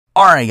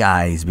Alright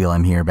guys,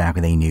 BLM here, back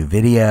with a new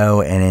video,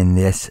 and in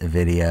this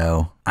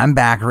video, I'm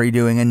back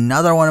redoing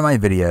another one of my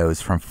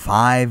videos from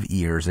 5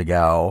 years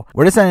ago,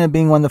 where this ended up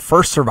being one of the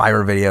first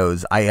Survivor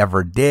videos I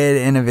ever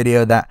did, in a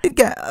video that did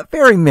get a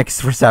very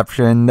mixed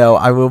reception, though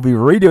I will be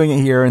redoing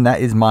it here, and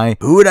that is my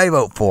Who Would I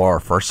Vote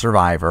For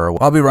Survivor.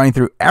 I'll be running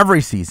through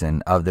every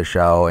season of the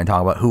show and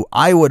talk about who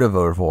I would have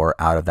voted for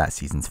out of that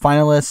season's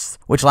finalists,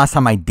 which last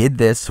time I did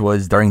this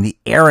was during the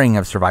airing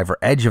of Survivor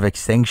Edge of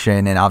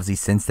Extinction, and obviously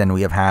since then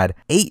we have had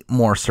 8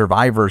 more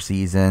Survivor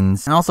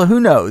seasons, and also who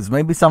knows,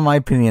 maybe some of my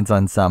opinions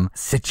on some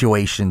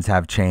situations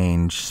have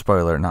changed.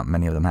 Spoiler, not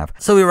many of them have.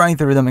 So we're running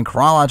through them in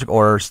chronological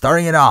order,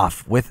 starting it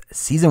off with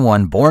season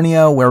 1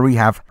 Borneo, where we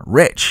have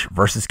Rich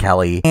versus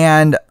Kelly.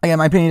 And again,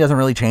 my opinion doesn't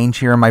really change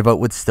here. My vote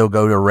would still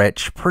go to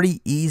Rich pretty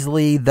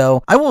easily,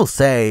 though I will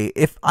say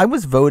if I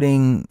was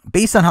voting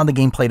based on how the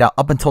game played out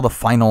up until the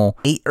final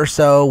 8 or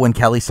so, when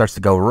Kelly starts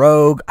to go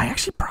rogue, I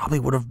actually probably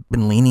would have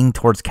been leaning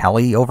towards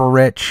Kelly over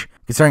Rich,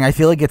 considering I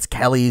feel like it's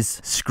Kelly's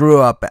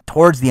screw up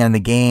towards the end of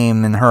the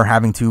game and her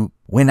having to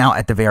win out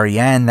at the very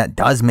end that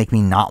does make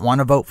me not want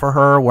to vote for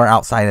her, where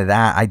outside of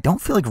that, I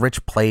don't feel like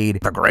Rich played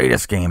the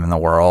greatest game in the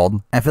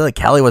world. I feel like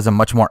Kelly was a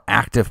much more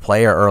active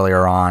player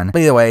earlier on.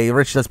 But either way,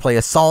 Rich does play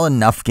a solid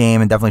enough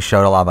game and definitely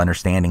showed a lot of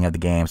understanding of the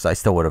game, so I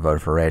still would have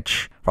voted for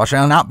Rich. For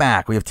Australian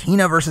Outback, we have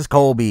Tina versus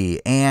Colby,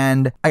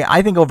 and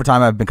I think over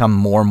time I've become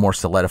more and more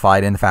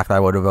solidified in the fact that I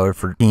would have voted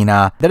for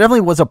Tina. There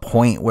definitely was a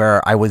point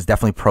where I was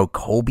definitely pro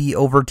Colby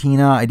over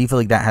Tina. I do feel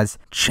like that has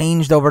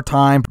changed over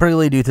time,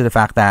 particularly due to the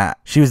fact that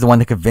she was the one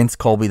that convinced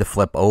Colby to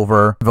flip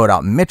over, vote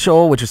out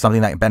Mitchell, which is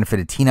something that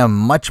benefited Tina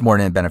much more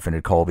than it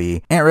benefited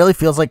Colby. And it really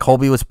feels like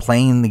Colby was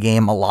playing the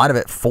game, a lot of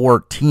it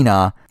for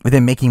Tina,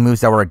 within making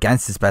moves that were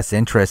against his best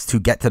interest to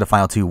get to the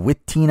final 2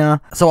 with Tina.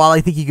 So while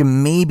I think you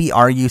can maybe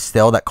argue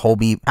still that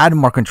Colby had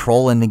more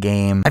control in the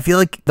game, I feel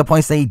like the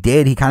points that he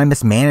did, he kind of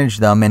mismanaged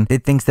them and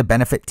did things to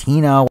benefit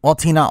Tina, while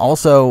Tina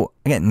also,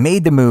 again,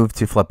 made the move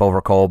to flip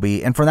over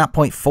Colby, and from that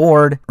point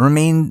forward,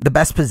 remained the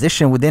best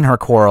position within her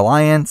core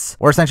alliance,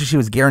 or essentially she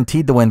was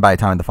guaranteed to win by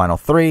the time of the final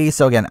 3.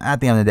 So again,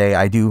 at the end of the day,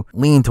 I do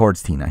lean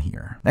towards Tina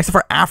here. Next up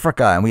for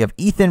Africa, and we have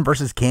Ethan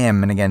versus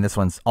Kim, and again, this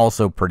one's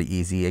also pretty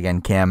easy.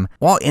 Again, Kim,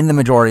 while in the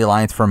majority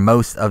alliance for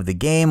most of the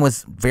game,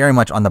 was very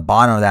much on the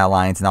bottom of that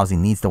alliance, and obviously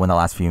needs to win the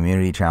last few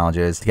immunity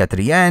challenges to get to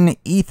the end.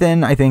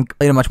 Ethan, I think,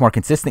 played a much more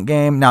consistent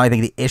game. Now, I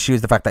think the issue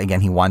is the fact that,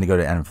 again, he wanted to go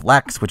to the end of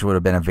Lex, which would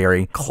have been a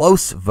very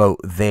close vote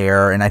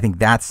there, and I think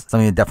that's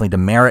something to definitely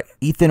demerit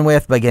Ethan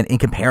with. But again, in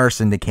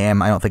comparison to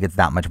Kim, I don't think it's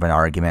that much of an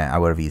argument. I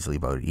would have easily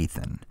voted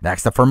Ethan.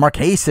 Next up for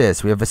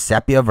Marquesas, we have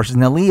Vecepia versus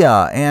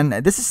Nelia, and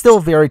this is still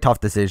a very tough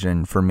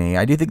decision for me.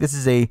 I do think this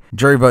is a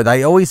jury vote that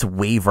I always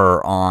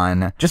waver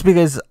on, just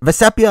because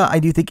Vecepia, I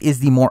do think, is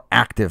the more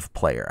active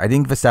player. I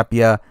think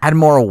Vecepia had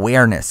more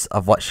awareness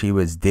of what she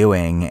was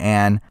doing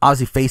and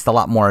obviously faced a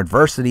lot more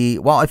adversity,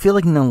 while I feel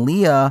like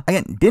Nelia,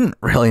 again, didn't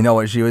really know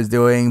what she was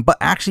doing, but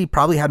actually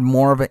probably had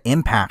more of an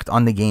impact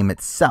on the game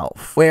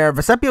itself, where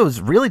Vecepia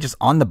was really just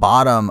on the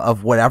bottom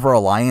of whatever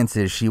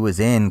alliances she was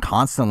in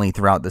constantly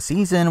throughout the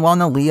season, while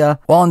Nelia,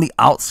 while on the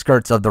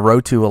outskirts of the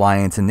Road to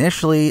Alliance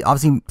initially,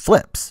 obviously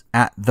flips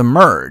at the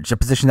merge, a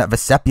position that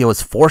Vecepia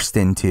was forced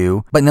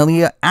into, but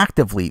Nelia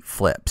actively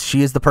flips.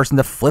 She is the person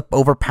to flip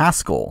over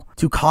Pascal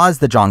to cause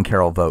the John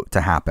Carroll vote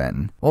to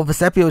happen. Well,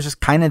 Vecepia was just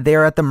kind of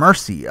there at the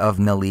mercy of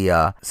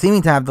Nelia,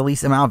 seeming to have the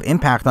least amount of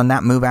impact on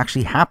that move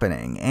actually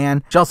happening.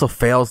 And she also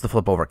fails to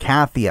flip over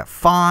Kathy at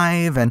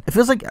 5, and it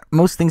feels like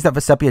most things that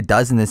Vecepia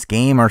does in this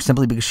game are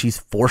simply because she's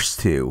forced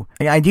to.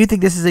 I do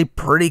think this is a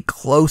pretty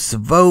close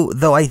vote,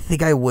 though I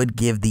think I would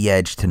give the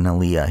edge to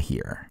Nelia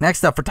here.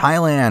 Next up for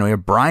Thailand, we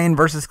have Brian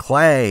versus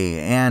Clay,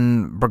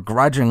 and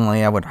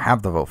begrudgingly I would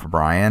have the vote for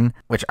Brian,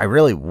 which I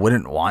really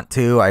wouldn't want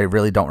to. I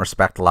really don't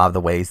respect a lot of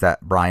the ways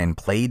that Brian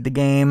played the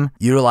game,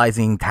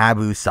 utilizing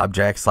taboo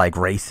subjects like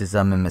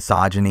racism and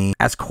misogyny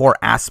as core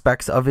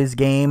aspects of his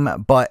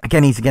game. But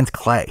again, he's against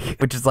Clay,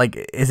 which is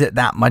like, is it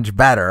that much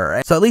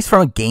better? So at least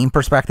from a game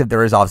perspective,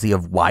 there is obviously a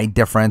wide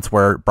difference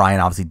where Brian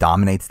obviously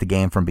dominates the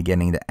game from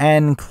beginning to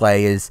end.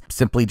 Clay is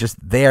simply just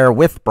there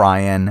with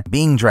Brian,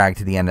 being dragged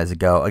to the end as it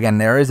go. Again,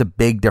 there is a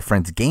big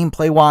difference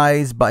gameplay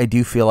wise, but I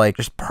do feel like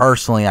just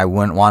personally, I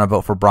wouldn't want to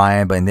vote for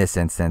Brian, but in this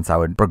instance, I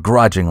would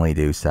begrudgingly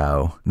do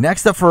so.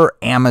 Next up for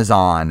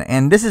Amazon,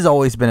 and this has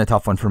always been a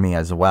tough one for me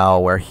as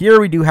well, where here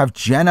we do have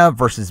Jenna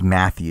versus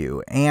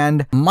Matthew,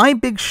 and my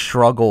big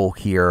struggle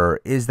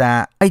here is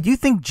that I do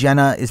think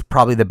Jenna is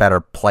probably the better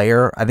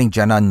player. I think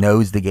Jenna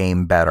knows the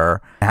game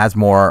better, has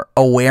more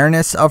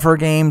awareness of her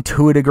game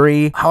to a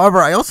degree. However,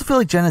 I also feel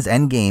like Jenna's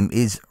endgame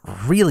is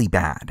really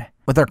bad.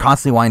 with her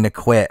constantly wanting to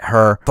quit,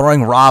 her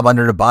throwing Rob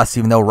under the bus,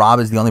 even though Rob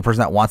is the only person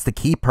that wants to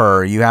keep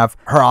her. You have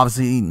her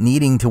obviously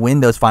needing to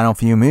win those final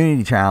few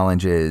immunity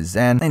challenges.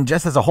 And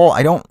just as a whole,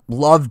 I don't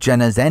love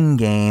Jenna's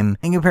endgame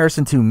in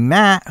comparison to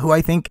Matt, who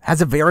I think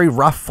has a very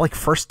rough, like,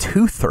 first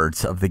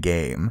 2/3 of the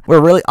game,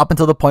 where really up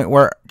until the point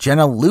where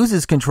Jenna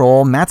loses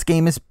control, Matt's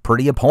game is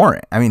pretty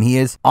abhorrent. I mean, he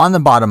is on the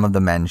bottom of the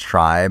men's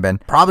tribe and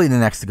probably the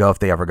next to go if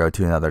they ever go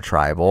to another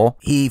tribal.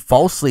 He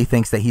falsely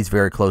thinks that he's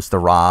very close to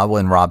Rob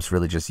when Rob's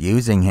really just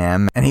using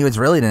him, and he was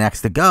really the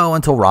next to go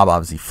until Rob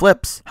obviously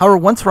flips. However,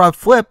 once Rob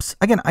flips,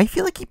 again, I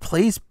feel like he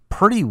plays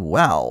pretty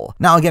well.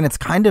 Now, again, it's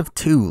kind of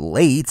too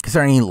late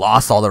considering he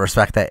lost all the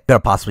respect that he could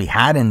have possibly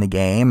had in the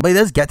game, but he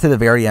does get to the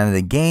very end of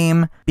the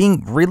game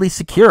being really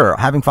secure,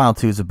 having final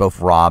twos with both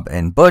Rob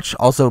and Butch,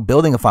 also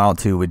building a final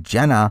two with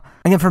Jenna.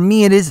 Again, for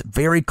me, it is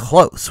very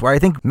close, where I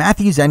think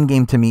Matthew's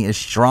endgame to me is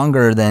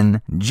stronger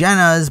than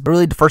Jenna's, but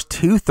really the first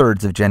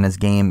 2/3 of Jenna's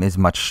game is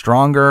much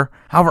stronger.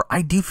 However,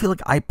 I do feel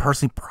like I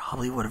personally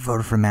probably would have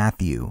voted for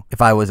Matthew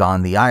if I was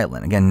on the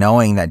island. Again,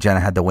 knowing that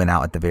Jenna had to win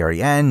out at the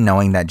very end,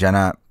 knowing that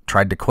Jenna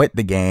tried to quit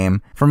the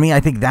game. For me, I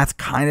think that's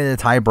kind of the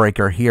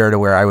tiebreaker here to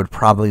where I would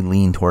probably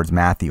lean towards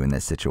Matthew in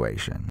this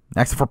situation.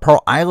 Next, for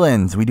Pearl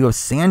Islands, we do have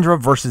Sandra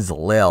versus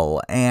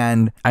Lil,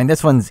 and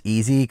this one's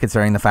easy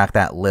considering the fact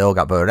that Lil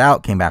got voted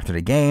out, came back to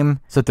the game,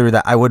 so through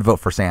that, I would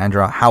vote for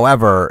Sandra.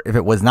 However, if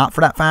it was not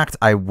for that fact,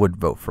 I would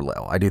vote for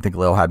Lil. I do think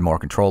Lil had more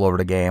control over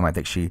the game. I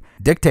think she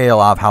dictated a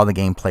lot of how the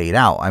game played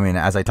out. I mean,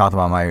 as I talked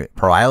about my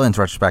Pearl Islands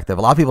retrospective,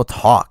 a lot of people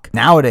talk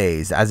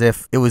nowadays as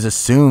if it was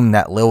assumed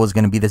that Lil was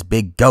going to be this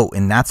big GOAT,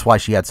 and that's why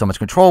she had so much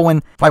control,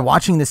 when by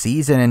watching the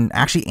season and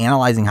actually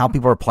analyzing how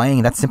people are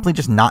playing, that's simply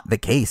just not the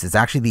case. It's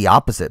actually the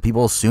opposite.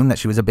 People assume that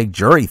she was a big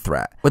jury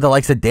threat, with the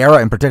likes of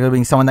Dara in particular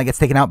being someone that gets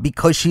taken out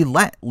because she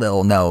let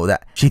Lil know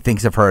that she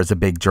thinks of her as a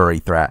big jury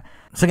threat.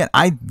 So again,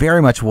 I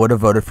very much would have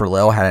voted for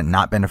Lil had it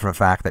not been for the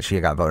fact that she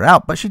got voted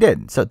out, but she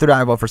did. So through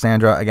that, I vote for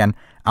Sandra. Again,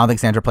 I don't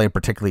think Sandra played a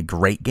particularly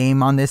great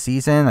game on this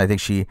season. I think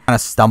she kind of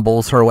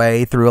stumbles her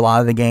way through a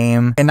lot of the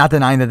game. And not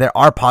denying that there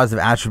are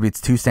positive attributes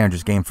to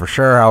Sandra's game for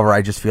sure. However,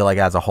 I just feel like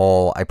as a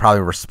whole, I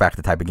probably respect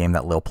the type of game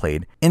that Lil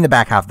played in the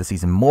back half of the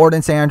season more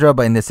than Sandra.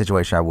 But in this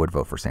situation, I would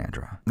vote for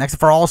Sandra. Next,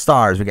 for All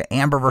Stars, we got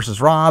Amber versus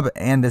Rob.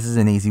 And this is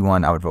an easy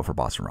one. I would vote for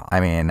Boston Rob.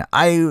 I mean,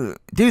 I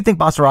do think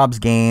Boston Rob's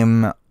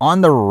game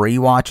on the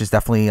rewatch is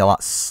definitely a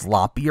lot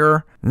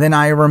sloppier than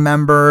I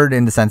remembered,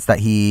 in the sense that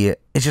he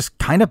is just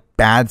kind of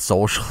bad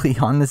socially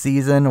on the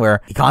season, where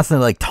he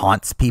constantly like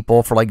taunts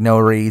people for like no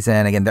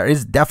reason. Again, there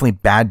is definitely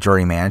bad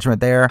jury management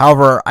there.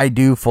 However, I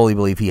do fully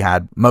believe he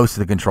had most of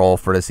the control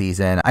for the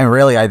season.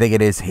 I think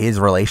it is his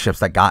relationships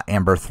that got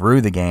Amber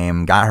through the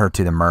game, got her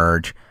to the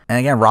merge. And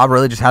again, Rob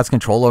really just has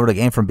control over the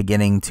game from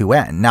beginning to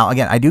end. Now,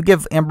 again, I do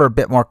give Amber a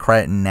bit more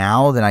credit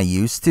now than I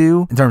used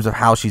to in terms of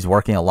how she's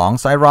working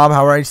alongside Rob.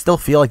 However, I still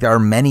feel like there are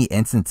many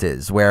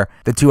instances where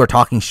the two are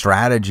talking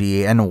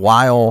strategy, and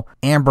while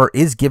Amber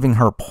is giving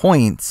her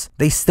points,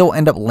 they still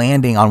end up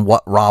landing on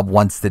what Rob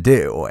wants to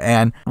do.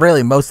 And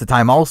really, most of the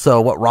time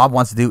also, what Rob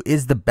wants to do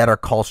is the better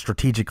call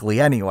strategically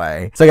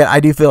anyway. So again,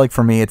 I do feel like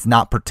for me, it's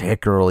not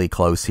particularly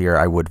close here.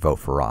 I would vote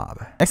for Rob.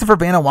 Next up for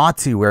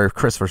Vanuatu, where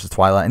Chris versus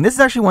Twyla. And this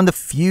is actually one of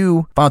the few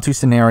final two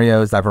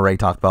scenarios that I've already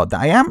talked about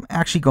that I am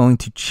actually going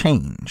to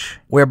change.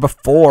 Where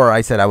before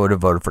I said I would have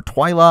voted for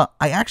Twyla,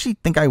 I actually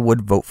think I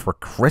would vote for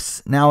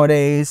Chris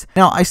nowadays.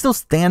 Now, I still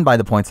stand by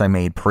the points I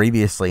made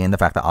previously in the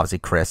fact that obviously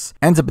Chris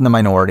ends up in the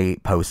minority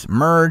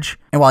post-merge.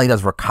 And while he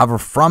does recover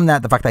from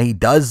that, the fact that he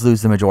does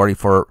lose the majority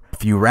for a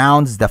few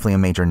rounds is definitely a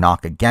major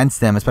knock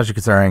against him, especially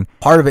considering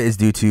part of it is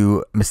due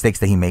to mistakes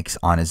that he makes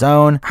on his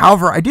own.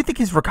 However, I do think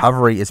his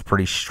recovery is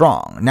pretty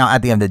strong. Now,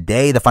 at the end of the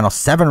day, the final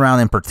 7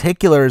 round in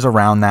particular is a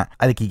round that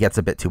I think he gets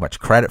a bit too much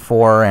credit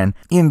for. And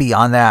even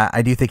beyond that,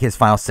 I do think his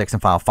final 6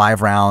 and final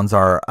 5 rounds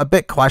are a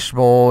bit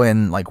questionable,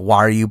 and like, why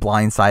are you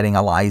blindsiding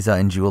Eliza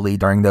and Julie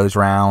during those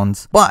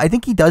rounds? But I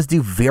think he does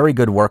do very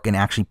good work in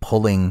actually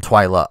pulling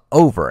Twyla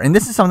over. And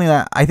this is something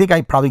that I think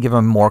I probably give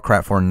him more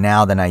credit for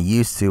now than I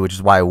used to, which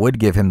is why I would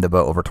give him the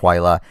vote over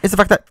Twyla, is the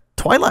fact that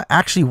Twyla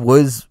actually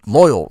was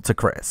loyal to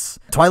Chris.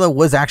 Twyla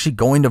was actually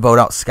going to vote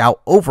out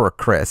Scout over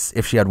Chris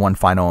if she had one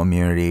final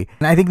immunity.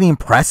 And I think the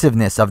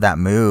impressiveness of that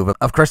move,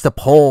 of Chris to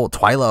pull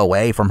Twyla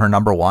away from her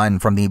number 1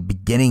 from the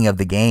beginning of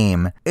the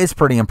game, is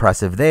pretty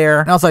impressive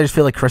there. And also, I just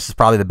feel like Chris is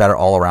probably the better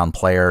all-around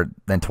player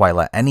than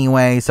Twyla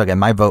anyway. So again,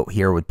 my vote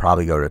here would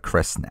probably go to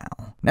Chris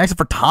now. Next up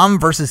for Tom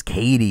versus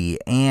Katie,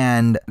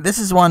 and this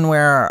is one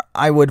where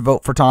I would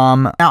vote for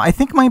Tom. Now, I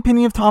think my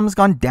opinion of Tom has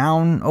gone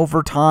down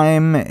over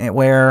time,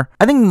 where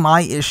I think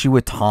my issue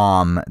with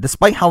Tom,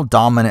 despite how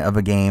dominant of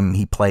a game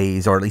he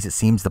plays, or at least it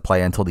seems to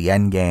play until the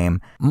end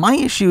game, my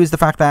issue is the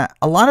fact that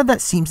a lot of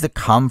that seems to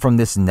come from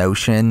this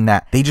notion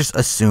that they just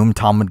assumed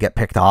Tom would get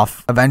picked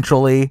off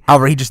eventually.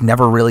 However, he just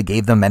never really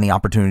gave them many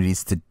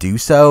opportunities to do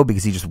so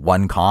because he just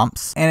won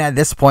comps. And at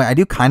this point, I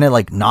do kind of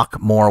like knock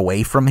more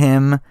away from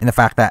him in the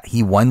fact that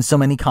he won so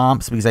many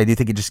comps, because I do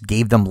think it just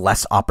gave them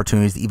less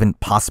opportunities to even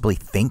possibly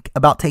think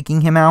about taking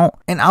him out.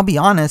 And I'll be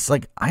honest,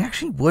 like, I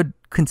actually would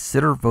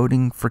consider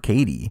voting for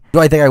Katie. Do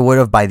I think I would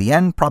have by the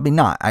end? Probably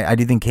not. I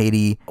do think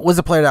Katie was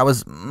a player that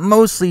was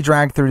mostly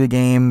dragged through the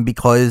game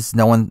because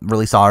no one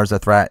really saw her as a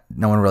threat.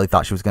 No one really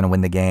thought she was going to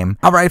win the game.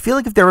 However, I feel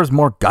like if there was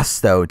more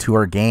gusto to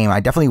her game, I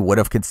definitely would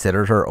have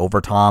considered her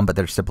over Tom, but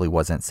there simply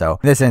wasn't. So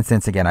in this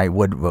instance, again, I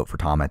would vote for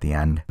Tom at the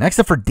end. Next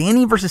up for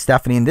Danny versus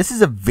Stephanie, and this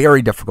is a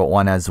very difficult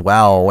one as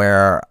well,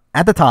 where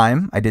at the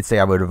time, I did say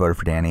I would have voted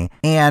for Danny,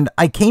 and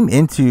I came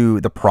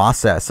into the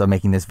process of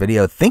making this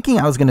video thinking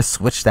I was going to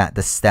switch that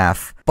to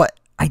Steph, but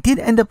I did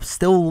end up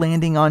still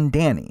landing on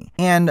Danny.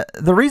 And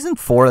the reason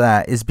for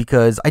that is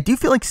because I do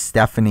feel like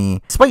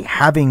Stephanie, despite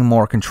having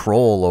more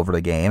control over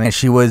the game, and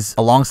she was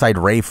alongside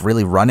Rafe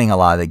really running a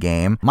lot of the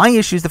game, my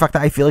issue is the fact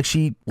that I feel like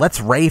she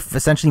lets Rafe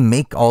essentially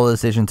make all the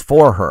decisions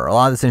for her. A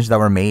lot of the decisions that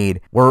were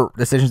made were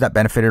decisions that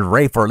benefited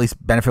Rafe, or at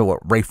least benefit what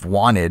Rafe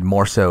wanted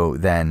more so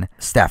than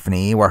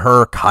Stephanie, where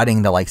her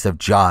cutting the likes of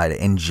Judd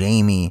and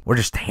Jamie were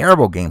just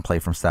terrible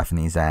gameplay from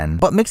Stephanie's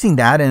end. But mixing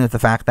that in with the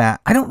fact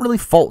that I don't really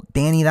fault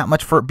Danny that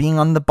much for being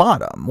on the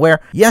bottom, where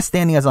yes,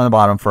 Danny is on the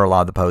bottom for a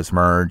lot of the post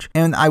merge,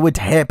 and I would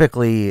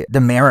typically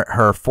demerit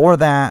her for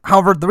that.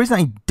 However, the reason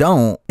I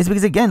don't is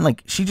because, again,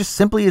 like, she just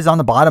simply is on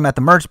the bottom at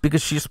the merge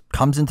because she just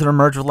comes into the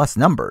merge with less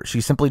numbers.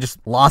 She simply just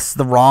lost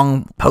the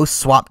wrong post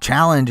swap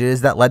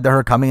challenges that led to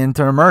her coming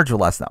into her merge with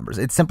less numbers.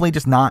 It's simply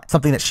just not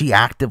something that she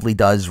actively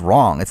does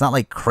wrong. It's not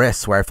like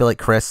Chris, where I feel like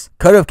Chris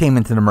could have came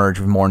into the merge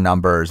with more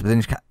numbers, but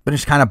then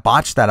she kind of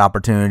botched that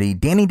opportunity.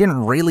 Danny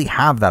didn't really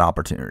have that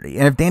opportunity,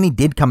 and if Danny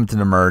did come into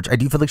the merge, I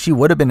do feel like she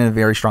would have been in a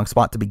very strong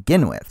spot to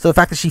begin with. So the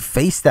fact that she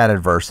faced that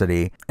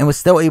adversity and was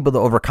still able to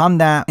overcome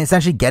that, and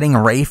essentially getting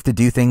Rafe to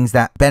do things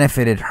that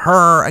benefited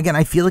her, again,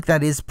 I feel like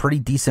that is pretty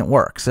decent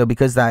work. So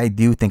because of that, I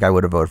do think I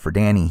would have voted for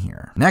Danny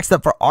here. Next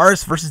up for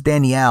Aris versus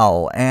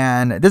Danielle,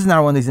 and this is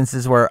another one of these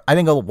instances where I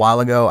think a while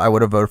ago I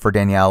would have voted for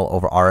Danielle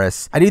over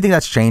Aris. I do think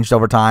that's changed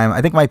over time.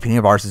 I think my opinion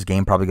of Aris's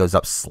game probably goes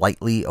up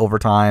slightly over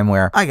time,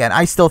 where, again,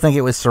 I still think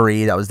it was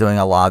Suri that was doing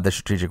a lot of the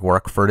strategic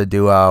work for the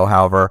duo.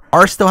 However,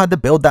 Aris still had to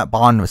build that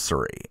bond with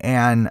Suri,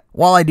 and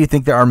while I do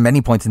think there are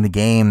many points in the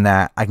game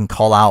that I can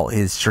call out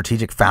his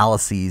strategic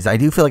fallacies, I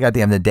do feel like at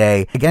the end of the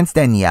day, against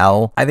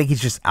Danielle, I think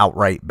he's just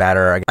outright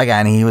better.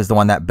 Again, he was the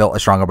one that built a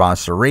stronger bond with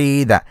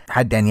Suri, that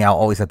had Danielle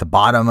always at the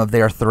bottom of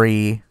their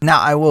three. Now,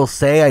 I will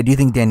say, I do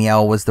think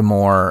Danielle was the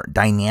more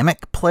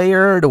dynamic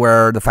player, to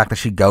where the fact that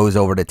she goes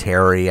over to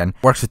Terry and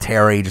works with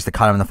Terry just to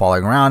cut him in the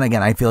following round.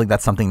 Again, I feel like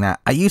that's something that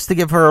I used to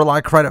give her a lot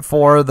of credit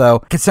for, though,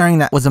 considering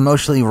that was a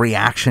mostly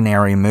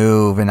reactionary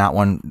move and not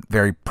one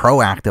very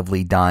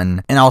proactively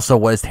done. And also,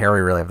 what does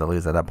Terry really have to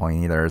lose at that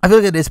point either? I feel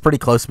like it is pretty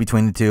close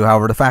between the two.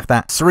 However, the fact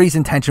that Suri's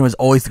intention was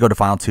always to go to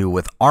Final 2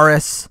 with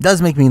Aris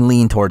does make me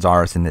lean towards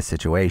Aris in this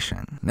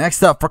situation.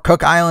 Next up for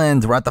Cook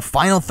Islands, we're at the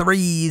final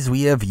threes.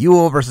 We have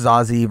Yul versus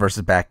Ozzy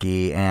versus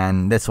Becky,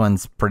 and this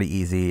one's pretty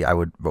easy. I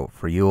would vote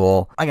for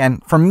Yul.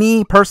 Again, for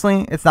me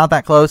personally, it's not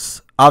that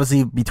close.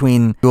 Obviously,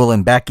 between Yul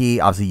and Becky,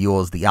 obviously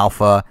Yul is the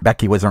alpha.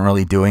 Becky wasn't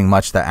really doing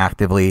much to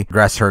actively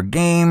progress her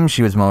game.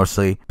 She was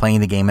mostly playing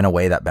the game in a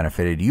way that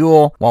benefited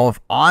Yul. While with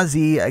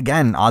Ozzy,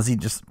 again, Ozzy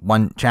just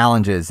won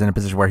challenges in a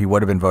position where he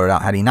would have been voted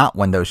out had he not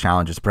won those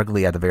challenges,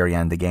 particularly at the very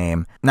end of the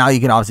game. Now,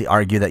 you can obviously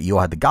argue that Yul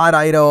had the God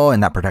Idol,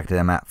 and that protected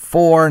him at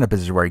 4 in a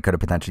position where he could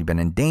have potentially been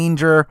in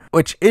danger,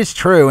 which is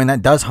true, and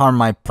that does harm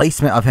my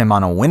placement of him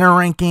on a winner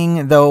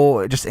ranking,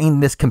 though just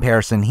in this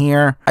comparison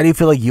here, I do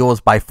feel like Yul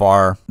is by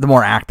far the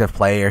more active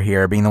player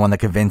here, being the one that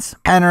convinced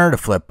Penner to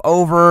flip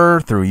over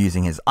through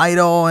using his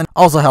idol, and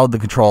also held the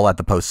control at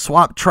the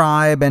post-swap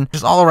tribe, and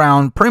just all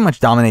around pretty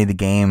much dominated the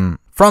game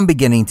from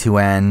beginning to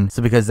end.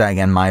 So because of that,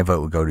 again, my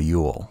vote would go to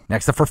Yul.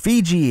 Next up for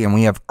Fiji, and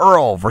we have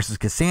Earl versus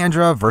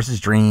Cassandra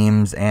versus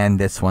Dreams, and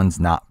this one's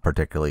not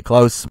particularly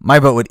close. My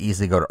vote would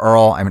easily go to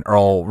Earl. I mean,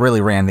 Earl really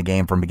ran the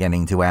game from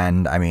beginning to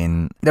end. I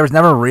mean, there was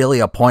never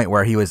really a point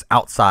where he was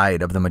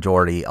outside of the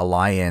majority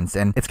alliance,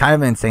 and it's kind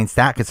of an insane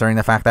stat considering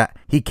the fact that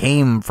he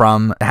came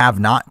from the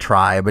Have-Not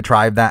tribe, a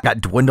tribe that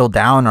got dwindled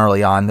down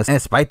early on, and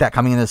despite that,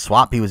 coming into the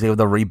swap, he was able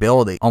to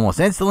rebuild it almost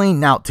instantly.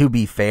 Now, to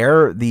be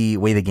fair, the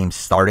way the game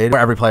started,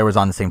 where every player was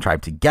on the same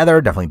tribe together,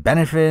 definitely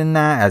benefited in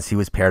that, as he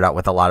was paired out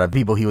with a lot of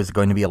people he was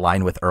going to be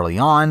aligned with early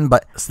on,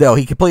 but still,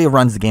 he completely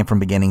runs the game from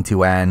beginning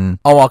to end.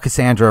 All while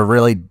Cassandra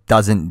really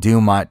doesn't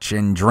do much,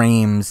 and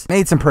Dreams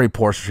made some pretty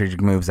poor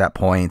strategic moves at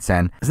points,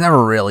 and it's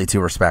never really to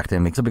respect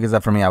him. So because of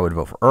that, for me, I would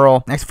vote for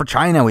Earl. Next for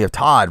China, we have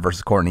Todd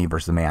versus Courtney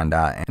versus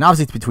Amanda, and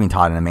obviously it's between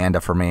Todd and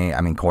Amanda for me. I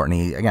mean,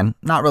 Courtney, again,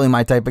 not really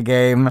my type of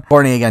game.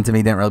 Courtney, again, to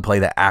me, didn't really play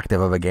that active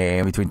of a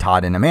game. Between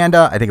Todd and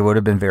Amanda, I think it would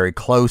have been very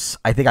close.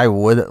 I think I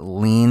would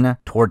lean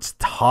towards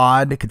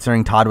Todd,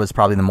 considering Todd was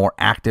probably the more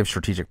active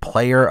strategic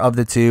player of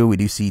the two. We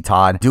do see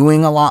Todd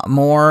doing a lot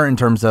more in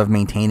terms of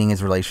maintaining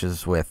his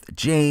relations with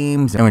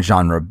James and with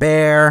Jean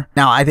Robert.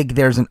 Now, I think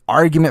there's an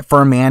argument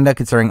for Amanda,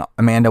 considering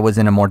Amanda was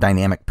in a more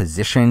dynamic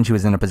position. She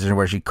was in a position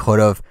where she could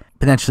have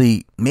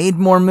potentially made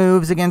more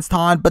moves against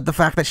Todd, but the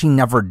fact that she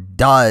never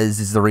does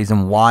is the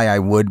reason why I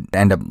would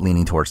end up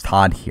leaning towards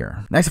Todd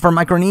here. Next for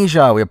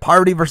Micronesia, we have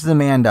Parvati versus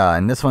Amanda,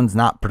 and this one's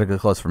not particularly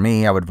close for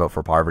me. I would vote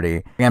for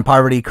Parvati. Again,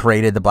 Parvati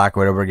created the Black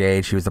Widow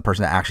Brigade. She was the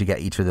person to actually get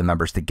each of the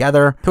members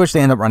together, to which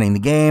they end up running the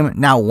game.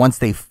 Now, once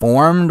they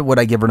formed, would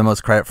I give her the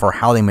most credit for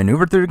how they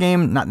maneuvered through the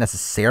game? Not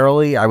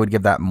necessarily. I would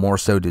give that more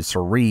so to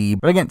Cirie.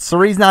 But again,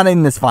 Cirie's not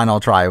in this final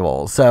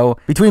tribal. So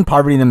between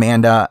Parvati and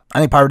Amanda, I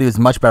think Parvati was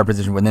much better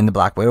positioned within the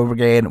Black Widow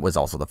Brigade, was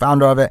also the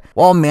founder of it,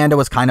 while Amanda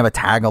was kind of a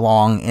tag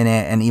along in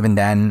it, and even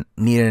then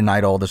needed an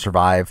idol to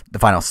survive the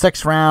final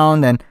 6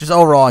 round. And just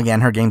overall,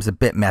 again, her game's a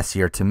bit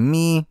messier to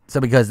me. So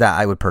because of that,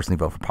 I would personally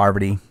vote for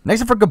Parvati.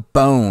 Next up for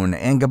Gabon,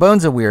 and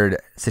Gabon's a weird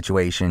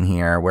situation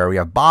here where we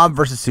have Bob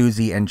versus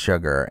Susie and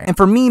Sugar. And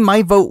for me,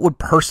 my vote would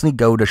personally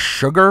go to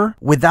Sugar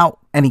without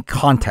any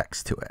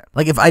context to it.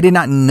 Like, if I did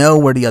not know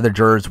where the other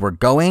jurors were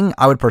going,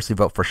 I would personally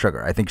vote for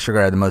Sugar. I think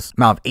Sugar had the most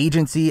amount of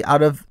agency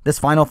out of this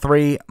final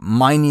 3.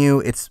 Mind you,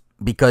 it's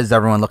because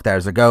everyone looked at her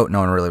as a GOAT, no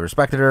one really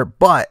respected her,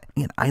 but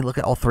I look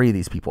at all 3 of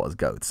these people as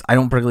GOATs. I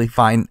don't particularly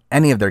find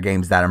any of their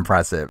games that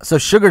impressive. So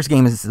Sugar's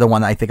game is the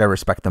one that I think I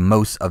respect the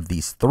most of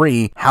these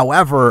 3.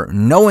 However,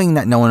 knowing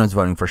that no one was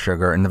voting for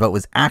Sugar and the vote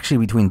was actually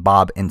between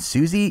Bob and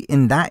Susie,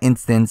 in that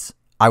instance,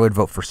 I would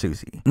vote for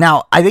Susie.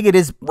 Now, I think it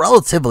is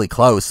relatively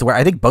close to where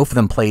I think both of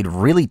them played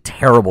really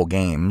terrible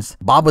games.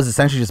 Bob was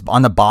essentially just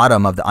on the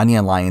bottom of the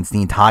Onion Alliance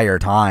the entire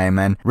time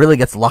and really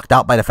gets lucked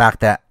out by the fact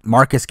that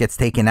Marcus gets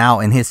taken out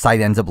and his side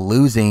ends up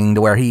losing,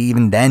 to where he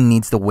even then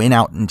needs to win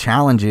out in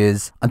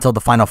challenges until the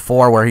final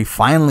 4, where he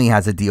finally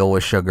has a deal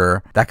with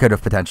Sugar that could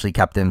have potentially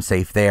kept him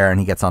safe there, and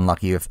he gets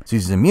unlucky with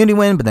Susie's immunity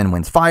win, but then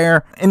wins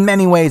fire. In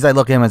many ways, I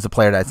look at him as a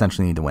player that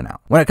essentially needed to win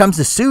out. When it comes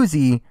to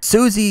Susie,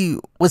 Susie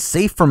was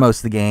safe for most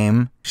of the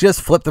game. She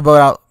just flipped the vote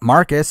out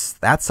Marcus.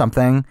 That's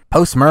something.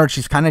 Post-merge,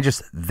 she's kind of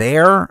just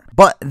there.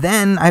 But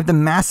then I have to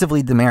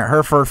massively demerit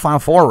her for final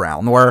 4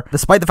 round, where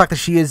despite the fact that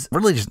she is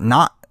really just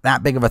not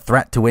that big of a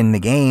threat to win the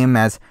game,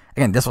 as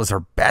again, this was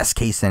her best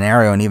case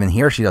scenario, and even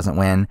here she doesn't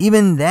win.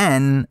 Even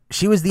then,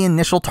 she was the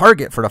initial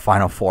target for the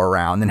final 4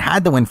 round and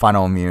had to win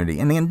final immunity,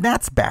 and again,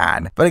 that's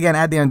bad. But again,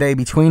 at the end of the day,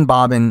 between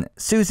Bob and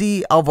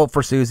Susie, I'll vote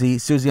for Susie.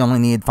 Susie only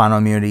needed final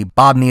immunity.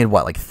 Bob needed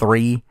what, like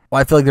 3?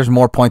 Well, I feel like there's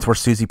more points where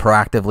Susie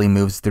proactively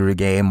moves through the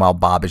game while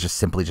Bob is just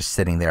simply just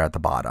sitting there at the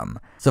bottom.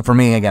 So for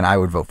me, again, I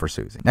would vote for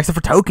Susie. Next up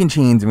for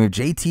Tocantins, we have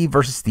JT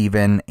versus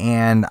Steven,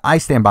 and I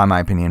stand by my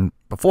opinion.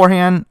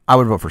 Beforehand, I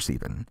would vote for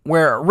Steven.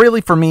 Where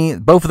really for me,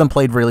 both of them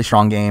played really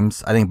strong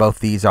games. I think both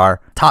these are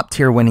top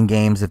tier winning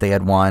games if they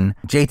had won.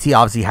 JT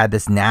obviously had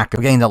this knack of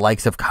getting the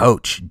likes of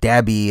Coach,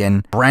 Debbie,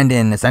 and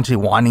Brendan essentially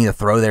wanting to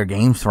throw their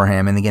games for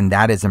him. And again,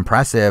 that is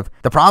impressive.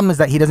 The problem is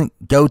that he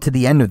doesn't go to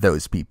the end of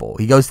those people.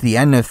 He goes to the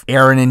end of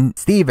Aaron and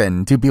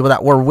Steven, 2 people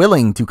that were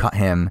willing to cut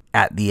him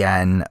at the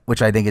end,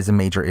 which I think is a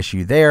major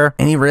issue there.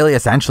 And he really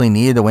essentially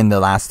needed to win the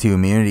last 2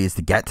 immunities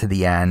to get to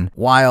the end.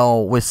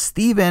 While with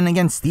Steven,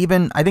 again,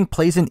 Steven, I think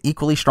plays an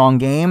equally strong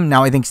game.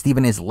 Now, I think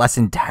Steven is less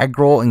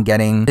integral in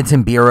getting the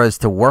Timbiras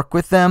to work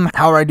with them.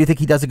 However, I do think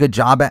he does a good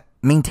job at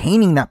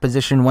maintaining that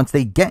position once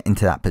they get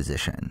into that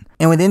position.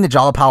 And within the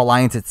Jalapal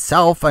Alliance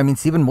itself, I mean,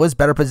 Steven was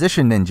better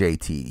positioned than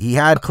JT. He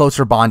had a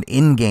closer bond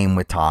in-game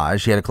with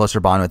Taj. He had a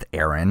closer bond with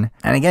Aaron.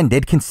 And again,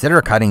 did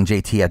consider cutting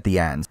JT at the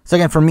end. So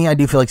again, for me, I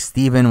do feel like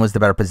Steven was the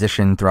better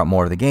position throughout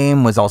more of the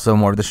game, was also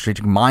more of the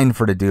strategic mind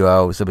for the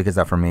duo. So because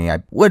of that, for me,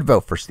 I would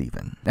vote for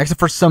Steven. Next up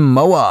for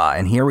Samoa,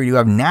 and here we do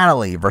have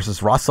Natalie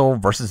versus Russell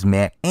versus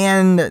Mick.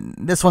 And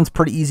this one's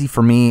pretty easy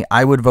for me.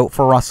 I would vote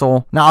for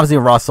Russell. Now, obviously,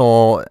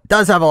 Russell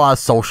does have a lot of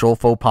social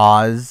faux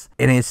pas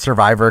in his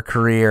Survivor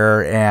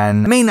career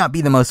and may not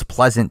be the most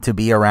pleasant to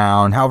be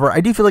around. However,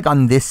 I do feel like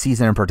on this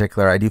season in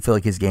particular, I do feel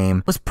like his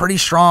game was pretty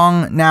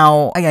strong.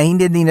 Now, again, he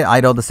did need an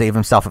idol to save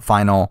himself at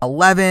final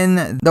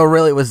 11, though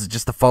really it was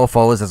just the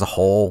faux as a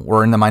whole.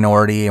 We're in the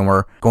minority and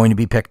we're going to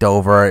be picked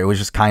over. It was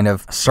just kind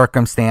of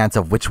circumstance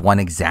of which one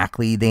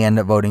exactly they end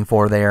up voting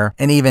for there.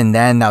 And even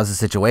then, that was a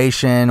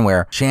situation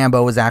where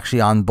Shambo was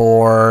actually on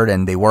board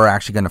and they were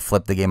actually going to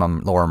flip the game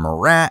on Laura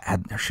Moret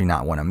had she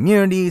not won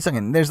immunity. So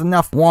again, there's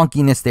enough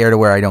wonkiness there to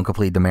where I don't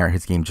completely demerit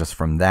his game just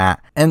from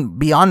that. And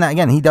beyond that,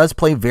 again, he does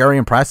play very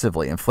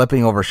impressively and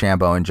flipping over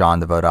Shambo and John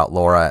to vote out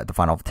Laura at the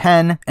final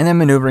 10 and then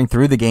maneuvering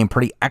through the game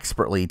pretty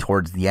expertly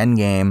towards the end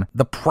game.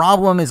 The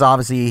problem is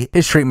obviously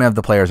his treatment of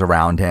the players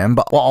around him,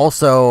 but while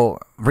also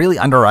really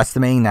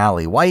underestimating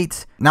Natalie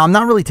White. Now, I'm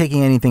not really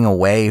taking anything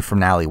away from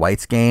Natalie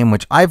White's game,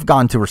 which I've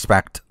gone to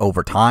respect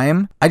over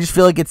time. I just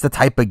feel like it's the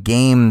type of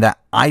game that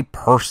I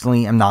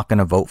personally am not going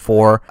to vote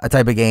for. A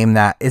type of game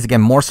that is,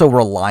 again, more so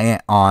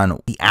reliant on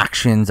the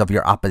actions of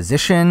your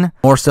opposition,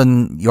 more so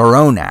than your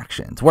own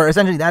actions, where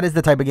essentially that is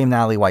the type of game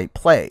Natalie White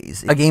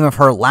plays. A game of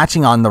her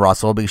latching on to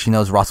Russell because she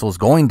knows Russell's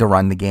going to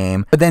run the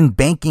game, but then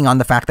banking on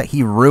the fact that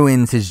he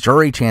ruins his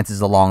jury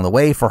chances along the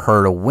way for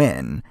her to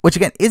win, which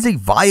again is a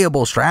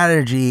viable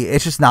strategy.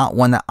 It's just not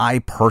one that I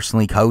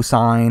personally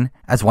co-sign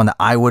as one that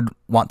I would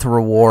want to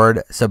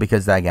reward. So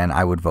because that, again,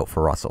 I would vote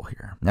for Russell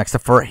here. Next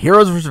up for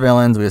heroes versus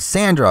villains, we have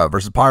Sandra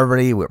versus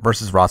Parvati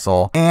versus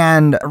Russell.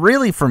 And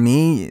really for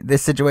me,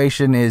 this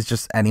situation is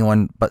just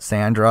anyone but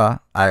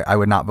Sandra. I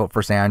would not vote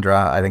for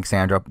Sandra. I think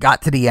Sandra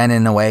got to the end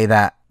in a way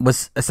that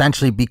was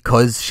essentially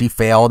because she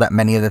failed at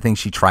many of the things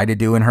she tried to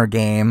do in her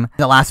game. In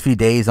the last few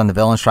days on the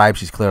villain tribe,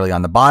 she's clearly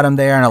on the bottom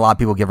there, and a lot of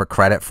people give her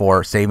credit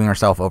for saving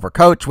herself over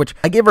Coach, which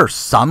I give her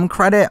some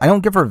credit. I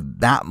don't give her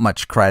that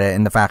much credit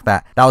in the fact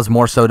that that was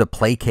more so to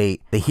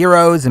placate the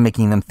heroes and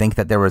making them think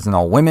that there was an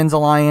all-women's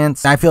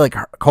alliance. And I feel like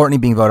Courtney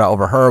being voted out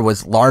over her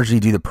was largely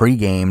due to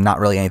pregame, not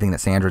really anything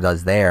that Sandra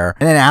does there.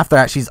 And then after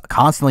that, she's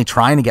constantly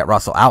trying to get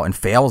Russell out and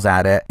fails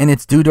at it, and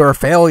it's due to her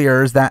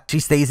failures that she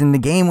stays in the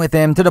game with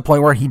him to the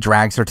point where he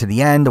drags her to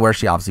the end where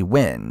she obviously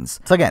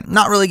wins. So again,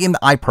 not really a game that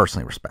I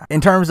personally respect.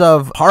 In terms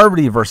of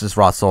Parvati versus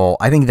Russell,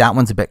 I think that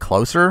one's a bit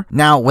closer.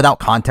 Now, without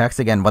context,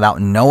 again,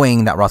 without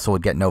knowing that Russell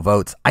would get no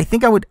votes, I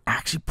think I would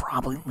actually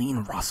probably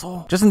lean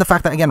Russell. Just in the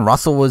fact that, again,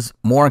 Russell was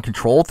more in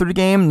control through the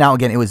game. Now,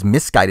 again, it was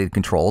misguided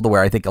control to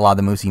where I think a lot of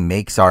the moves he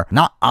makes are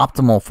not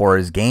optimal for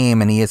his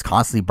game, and he is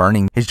constantly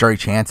burning his jury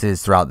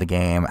chances throughout the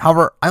game.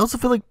 However, I also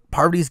feel like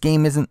Parvati's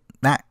game isn't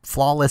that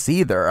flawless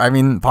either. I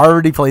mean,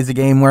 Parvati plays a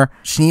game where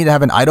she needed to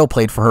have an idol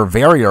played for her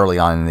very early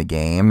on in the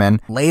game,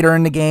 and later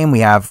in the game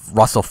we have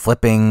Russell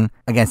flipping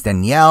against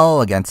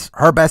Danielle, against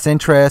her best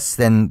interests.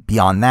 Then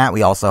beyond that,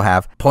 we also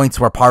have points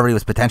where Parvati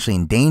was potentially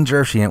in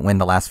danger. She didn't win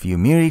the last few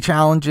immunity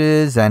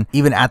challenges, and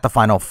even at the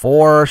final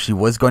four, she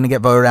was going to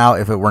get voted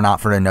out if it were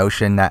not for the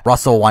notion that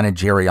Russell wanted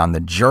Jerry on the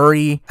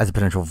jury as a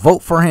potential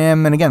vote for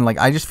him. And again, like,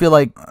 I just feel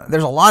like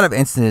there's a lot of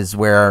instances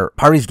where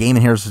Parvati's game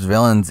in Heroes vs.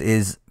 Villains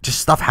is just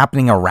stuff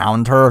happening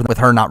around her, with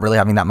her not really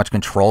having that much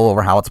control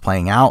over how it's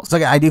playing out. So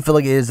again, I do feel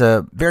like it is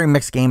a very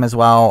mixed game as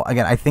well.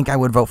 Again, I think I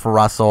would vote for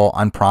Russell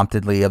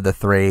unpromptedly of the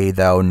three,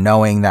 though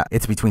knowing that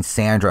it's between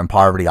Sandra and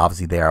Parvati,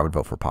 obviously there I would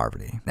vote for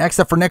Parvati. Next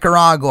up for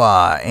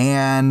Nicaragua,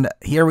 and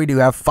here we do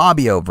have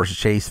Fabio versus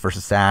Chase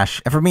versus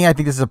Sash. And for me, I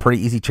think this is a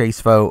pretty easy Chase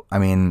vote. I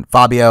mean,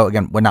 Fabio,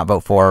 again, would not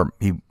vote for.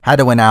 He had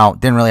to win out,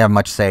 didn't really have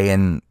much say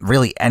in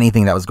really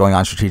anything that was going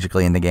on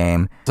strategically in the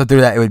game. So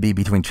through that, it would be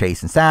between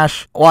Chase and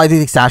Sash. Well, I do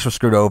think Sash was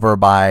screwed over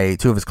by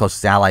two of his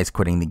closest allies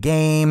quitting the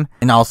game,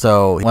 and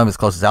also one of his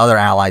closest other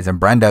allies and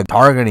Brenda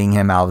targeting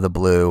him out of the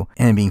blue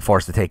and being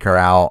forced to take her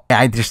out.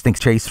 I just think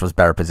Chase was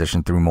better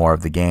positioned through more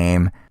of the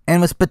game, and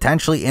was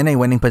potentially in a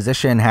winning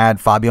position had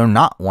Fabio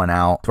not won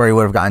out, where he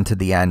would have gotten to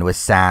the end with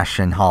Sash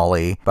and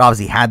Holly. But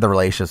obviously he had the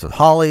relationships with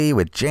Holly,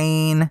 with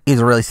Jane.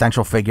 He's a really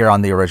central figure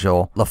on the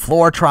original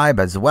LaFleur tribe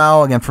as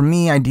well. Again, for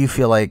me, I do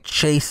feel like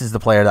Chase is the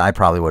player that I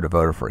probably would have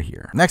voted for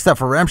here. Next up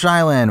for Redemption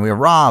Island, we have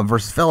Rob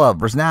versus Philip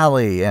versus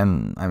Natalie.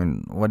 And I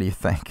mean, what do you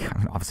think? I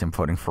mean, obviously I'm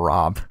voting for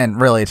Rob,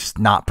 and really it's just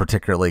not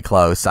particularly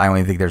close. I don't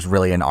even think there's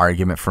really an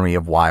argument for me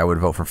of why I would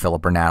vote for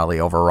Philip or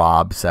Natalie over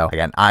Rob. So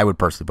again, I would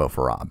personally vote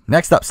for Rob.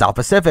 Next up, South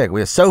Pacific,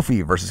 we have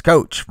Sophie versus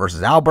Coach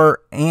versus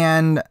Albert.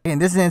 And in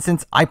this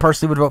instance, I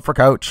personally would vote for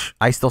Coach.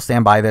 I still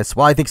stand by this.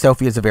 While I think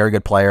Sophie is a very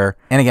good player,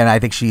 and again, I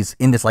think she's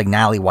in this like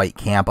Natalie White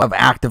camp of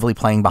actively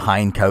playing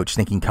behind Coach,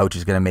 thinking Coach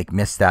is going to make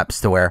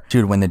missteps to where she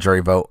would win the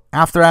jury vote.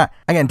 After that,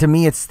 again, to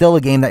me, it's still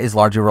a game that is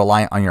largely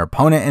reliant on your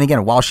opponent. And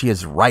again, while she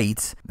is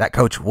right that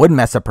Coach would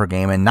mess up her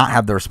game and not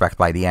have the respect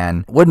by the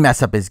end, would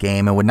mess up his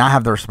game and would not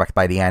have the respect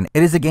by the end,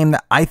 it is a game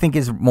that I think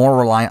is more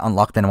reliant on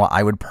luck than what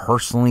I would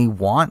personally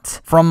want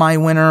from my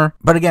winner.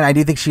 But again, I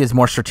do think she is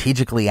more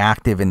strategically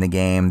active in the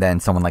game than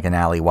someone like an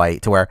Natalie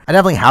White, to where I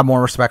definitely have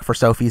more respect for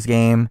Sophie's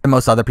game than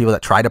most other people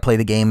that try to play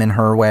the game in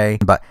her way.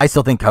 But I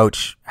still think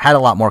Coach had a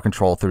lot more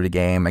control through the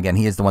game. Again,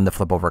 he is the one to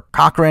flip over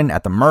Cochran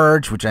at the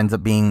merge, which ends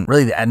up being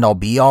really the end-all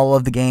be-all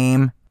of the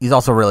game. He's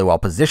also really well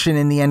positioned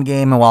in the end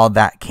game, and while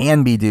that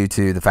can be due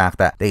to the fact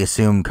that they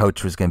assumed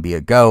Coach was going to be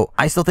a GOAT,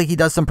 I still think he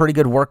does some pretty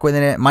good work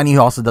within it. Mind you, he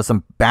also does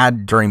some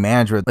bad jury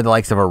management with the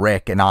likes of a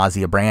Rick and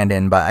Ozzy, a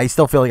Brandon, but I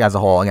still feel like as a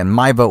whole, again,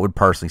 my vote would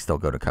personally still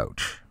go to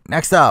Coach.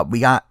 Next up, we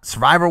got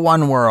Survivor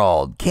One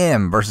World,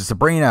 Kim versus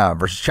Sabrina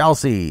versus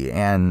Chelsea,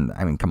 and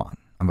I mean, come on.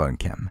 I'm voting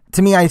Kim.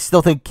 To me, I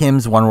still think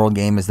Kim's One World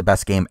game is the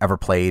best game ever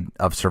played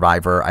of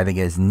Survivor. I think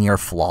it is near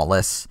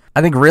flawless.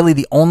 I think really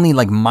the only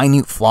like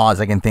minute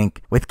flaws I can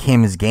think with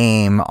Kim's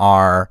game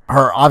are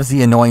her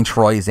obviously annoying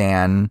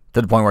Troyzan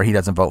to the point where he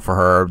doesn't vote for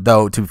her.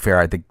 Though, to be fair,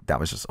 I think that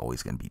was just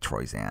always going to be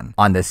Troyzan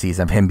on this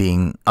season, of him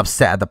being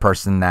upset at the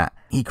person that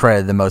he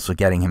credited the most with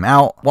getting him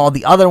out. While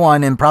the other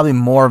one, and probably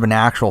more of an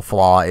actual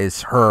flaw,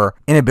 is her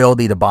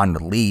inability to bond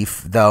with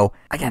Leaf. Though,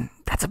 again,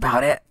 that's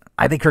about it.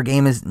 I think her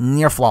game is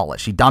near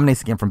flawless. She dominates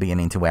the game from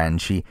beginning to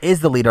end. She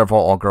is the leader of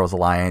All Girls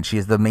Alliance. She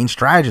is the main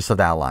strategist of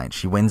that alliance.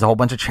 She wins a whole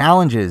bunch of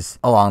challenges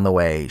along the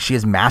way. She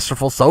is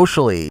masterful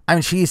socially. I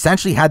mean, she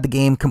essentially had the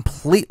game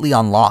completely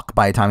on lock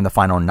by the time of the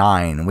final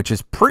 9, which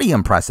is pretty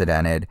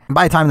unprecedented. And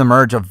by the time of the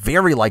merge, a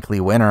very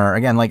likely winner.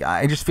 Again, like,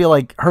 I just feel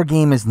like her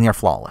game is near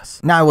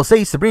flawless. Now, I will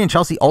say Sabrina and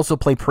Chelsea also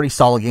play pretty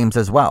solid games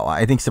as well.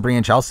 I think Sabrina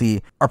and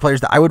Chelsea are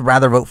players that I would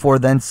rather vote for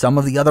than some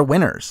of the other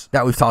winners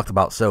that we've talked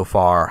about so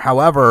far.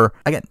 However,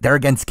 again, they're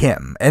against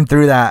Kim. And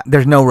through that,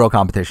 there's no real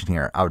competition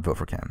here. I would vote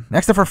for Kim.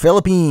 Next up for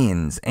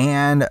Philippines.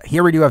 And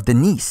here we do have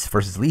Denise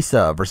versus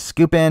Lisa versus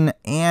Skupin.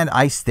 And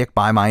I stick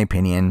by my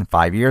opinion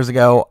 5 years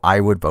ago. I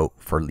would vote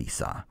for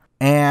Lisa.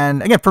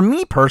 And again, for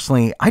me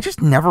personally, I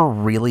just never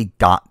really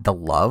got the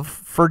love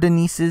for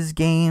Denise's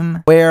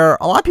game, where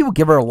a lot of people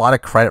give her a lot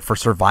of credit for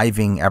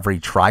surviving every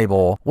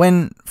tribal,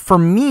 when for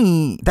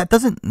me, that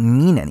doesn't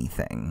mean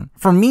anything.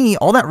 For me,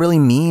 all that really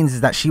means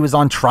is that she was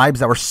on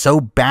tribes that were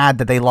so bad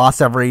that they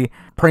lost every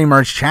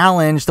pre-merge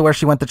challenge to where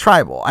she went to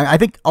tribal. I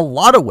think a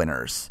lot of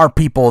winners are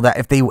people that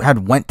if they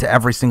had went to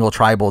every single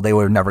tribal, they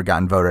would have never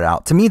gotten voted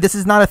out. To me, this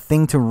is not a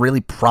thing to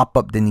really prop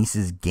up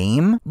Denise's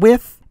game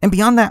with. And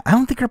beyond that, I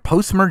don't think her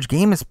post-merge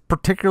game is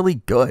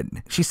particularly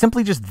good. She's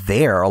simply just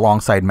there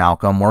alongside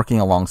Malcolm, working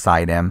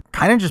alongside him,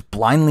 kind of just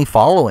blindly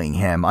following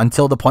him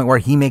until the point where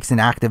he makes an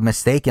active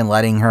mistake and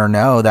letting her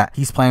know that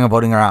he's planning on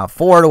voting her out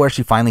 4, to where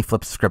she finally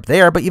flips the script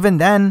there. But even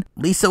then,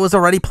 Lisa was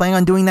already planning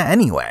on doing that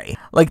anyway.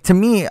 Like, to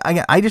me,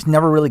 I just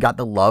never really got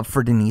the love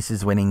for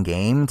Denise's winning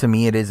game. To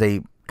me, it is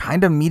a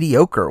kind of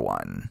mediocre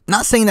one.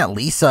 Not saying that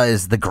Lisa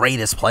is the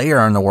greatest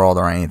player in the world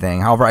or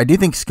anything. However, I do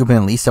think Skupin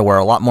and Lisa were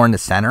a lot more in the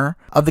center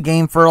of the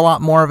game for a lot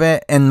more of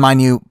it. And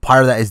mind you,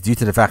 part of that is due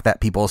to the fact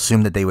that people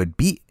assumed that they would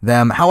beat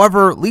them.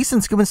 However, Lisa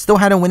and Skupin still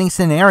had a winning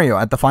scenario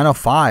at the final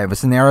 5, a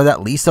scenario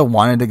that Lisa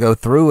wanted to go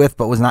through with,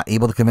 but was not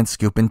able to convince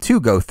Skupin to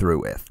go through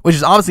with, which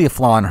is obviously a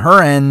flaw on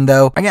her end,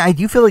 though. Again, I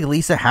do feel like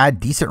Lisa had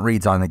decent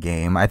reads on the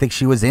game. I think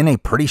she was in a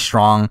pretty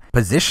strong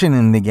position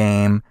in the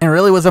game and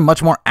really was a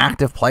much more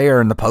active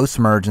player in the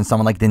post-merge than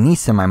someone like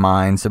Denise in my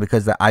mind. So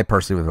because of that, I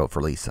personally would vote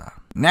for Lisa.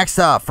 Next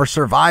up, for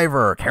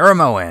Survivor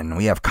Caramoan,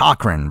 we have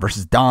Cochran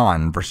versus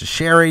Dawn versus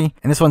Sherry,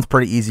 and this one's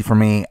pretty easy for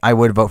me. I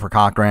would vote for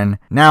Cochran.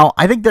 Now,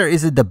 I think there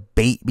is a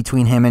debate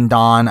between him and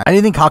Dawn. I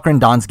do think Cochran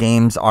and Dawn's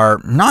games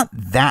are not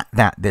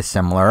that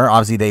dissimilar.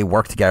 Obviously, they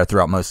work together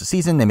throughout most of the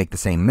season. They make the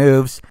same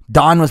moves.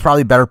 Dawn was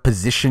probably better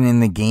positioned in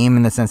the game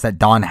in the sense that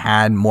Dawn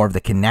had more of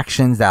the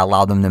connections that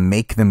allowed them to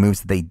make the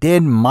moves that they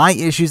did. My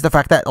issue is the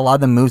fact that a lot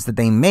of the moves that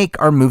they make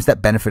are moves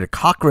that benefited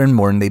Cochran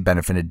more than they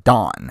benefited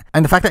Dawn.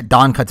 And the fact that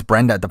Dawn cuts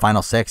Brenda at the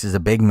final 6 is a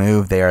big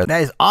move there.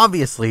 That is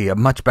obviously a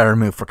much better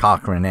move for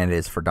Cochran than it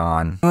is for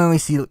Dawn. When we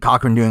see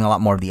Cochran doing a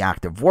lot more of the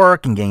active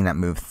work and getting that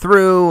move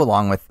through,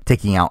 along with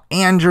taking out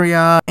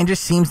Andrea, and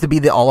just seems to be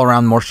the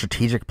all-around more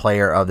strategic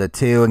player of the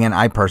two. Again,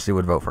 I personally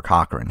would vote for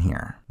Cochran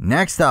here.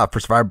 Next up,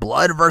 for Survivor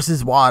Blood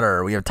versus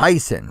Water, we have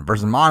Tyson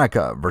versus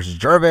Monica versus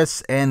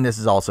Jervis, and this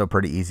is also a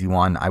pretty easy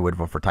one. I would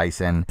vote for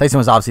Tyson. Tyson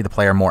was obviously the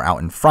player more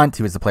out in front.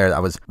 He was the player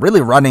that was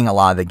really running a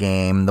lot of the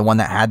game, the one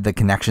that had the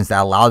connections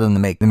that allowed them to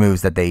make the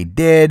moves that they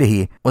did.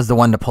 He was the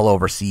one to pull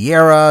over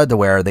Sierra to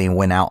where they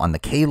went out on the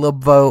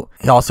Caleb vote.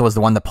 He also was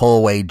the one to pull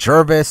away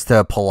Jervis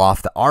to pull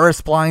off the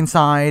Aris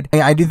blindside.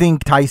 I do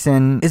think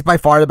Tyson is by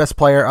far the best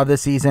player of the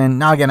season.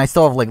 Now, again, I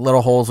still have like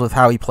little holes with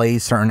how he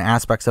plays certain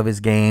aspects of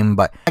his game,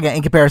 but again,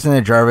 in comparison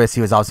to Jervis,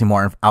 he was obviously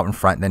more out in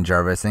front than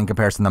Jervis. In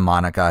comparison to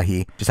Monica,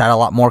 he just had a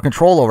lot more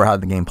control over how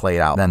the game played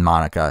out than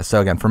Monica.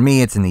 So again, for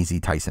me, it's an easy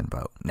Tyson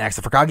vote. Next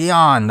up for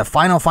Cagayan, the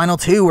final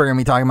two we're going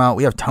to be talking about,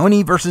 we have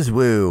Tony versus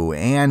Wu,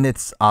 and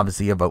it's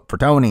obviously a vote for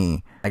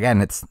Tony.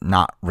 Again, it's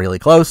not really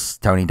close.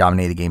 Tony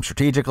dominated the game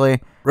strategically,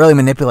 really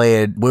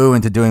manipulated Wu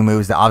into doing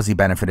moves that obviously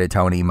benefited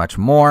Tony much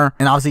more,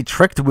 and obviously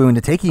tricked Wu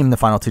into taking him the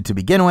final 2 to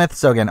begin with.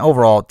 So again,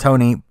 overall,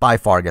 Tony by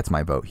far gets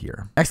my vote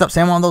here. Next up,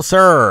 San Juan del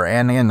Sur,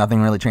 and again,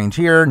 nothing really changed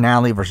here.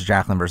 Natalie versus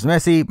Jacqueline versus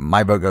Missy.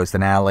 My vote goes to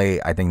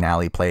Natalie. I think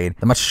Natalie played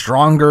the much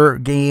stronger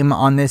game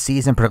on this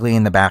season, particularly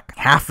in the back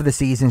half of the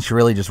season. She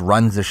really just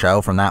runs the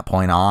show from that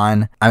point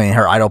on. I mean,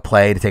 her idle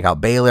play to take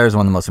out Baylor is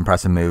one of the most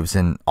impressive moves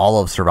in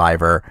all of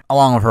Survivor,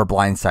 along with her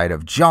blindside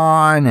of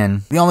John,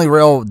 and the only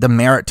real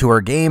demerit to her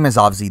game is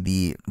obviously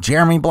the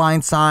Jeremy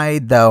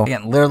blindside, though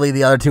again, literally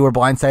the other two were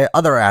blindside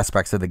other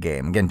aspects of the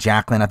game. Again,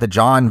 Jacqueline at the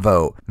John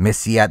vote,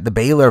 Missy at the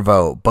Baylor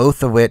vote,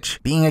 both of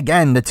which being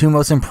again the two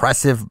most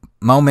impressive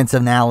moments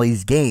of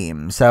Natalie's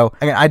game. So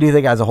again, I do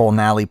think as a whole,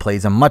 Natalie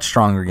plays a much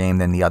stronger game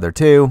than the other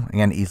two.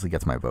 Again, easily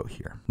gets my vote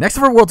here. Next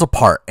up for Worlds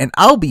Apart, and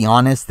I'll be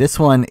honest, this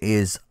one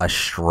is a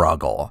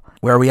struggle,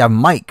 where we have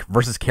Mike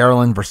versus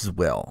Carolyn versus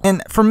Will.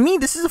 And for me,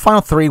 this is a final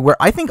 3 where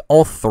I think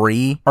all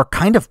 3 are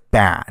kind of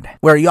bad.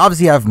 Where you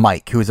obviously have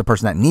Mike, who is a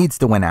person that needs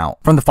to win out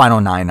from the final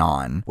 9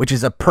 on, which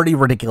is a pretty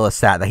ridiculous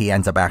stat that he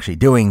ends up actually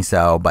doing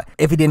so. But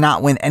if he did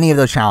not win any of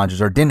those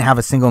challenges or didn't have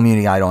a single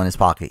immunity idol in his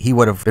pocket, he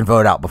would have been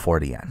voted out before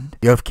the end.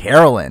 You have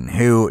Carolyn,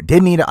 who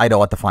did need an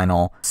idol at the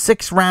final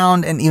 6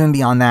 round, and even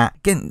beyond that,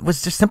 again,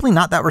 was just simply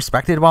not that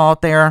respected while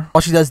out there.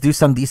 While she does do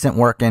some decent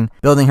work in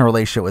building her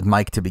relationship with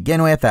Mike to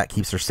begin with, that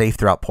keeps her safe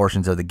throughout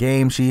portions of the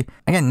game, she,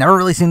 again, never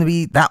really seemed to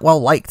be that well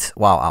liked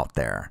while out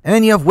there. And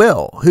then you have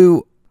Will,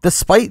 who,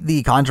 despite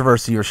the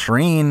controversy of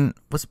Shireen,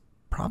 was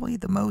probably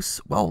the most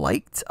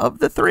well-liked of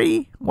the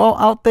 3 while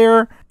out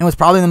there, and was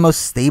probably the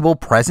most stable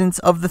presence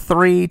of the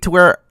 3, to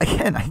where,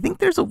 again, I think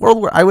there's a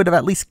world where I would have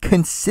at least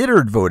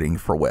considered voting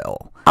for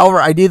Will. However,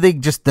 I do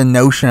think just the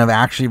notion of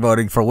actually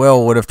voting for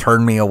Will would have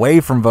turned me away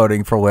from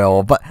voting for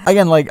Will. But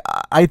again, like,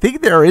 I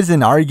think there is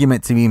an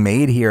argument to be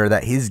made here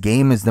that his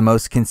game is the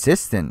most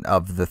consistent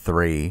of the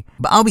three.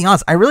 But I'll be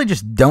honest, I really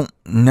just don't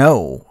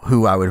know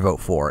who I would vote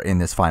for in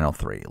this final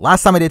three.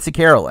 Last time I did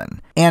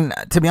Carolyn. And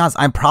to be honest,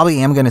 I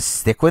probably am going to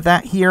stick with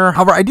that here.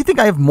 However, I do think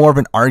I have more of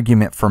an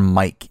argument for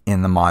Mike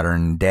in the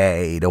modern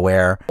day, to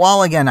where,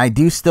 while again, I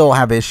do still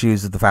have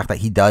issues with the fact that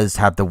he does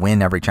have to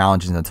win every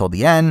challenge until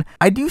the end,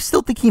 I do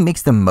still think he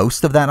makes the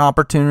most of that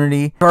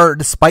opportunity. Or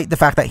despite the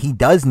fact that he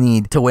does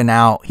need to win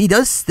out, he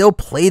does still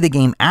play the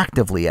game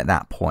actively at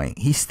that point.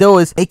 He still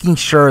is making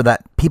sure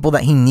that people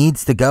that he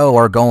needs to go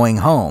are going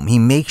home. He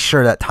makes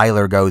sure that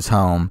Tyler goes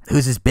home,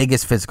 who's his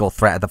biggest physical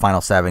threat at the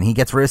final 7. He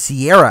gets rid of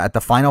Sierra at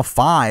the final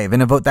 5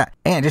 in a vote that,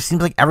 and it just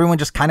seems like everyone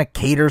just kind of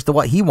caters to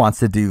what he wants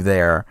to do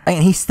there.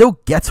 And he still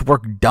gets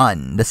work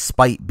done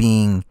despite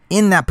being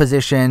in that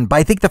position. But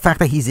I think the fact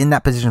that he's in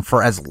that position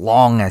for as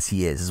long as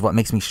he is what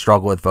makes me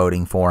struggle with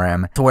voting for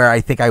him, to where I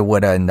think I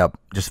would end up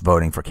just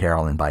voting for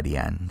Carolyn by the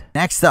end.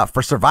 Next up,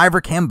 for Survivor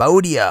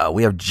Cambodia,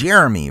 we have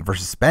Jeremy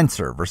versus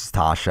Spencer versus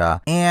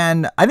Tasha.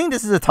 And I think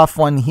this is a tough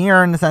one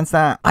here in the sense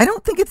that I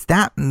don't think it's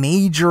that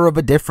major of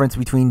a difference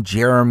between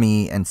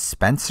Jeremy and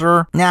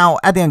Spencer. Now,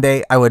 at the end of the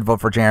day, I would vote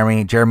for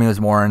Jeremy. Jeremy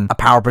was more in a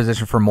power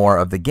position for more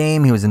of the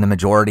game. He was in the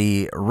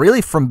majority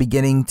really from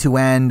beginning to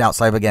end,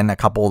 outside of, again, a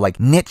couple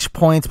like niche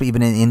points, but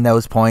even in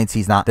those points,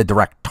 he's not the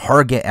direct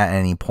target at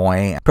any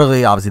point.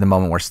 Particularly, obviously, the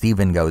moment where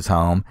Steven goes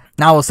home.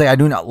 Now, I will say I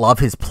do not love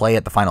his play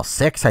at the final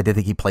 6. I did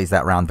think he plays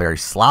that round very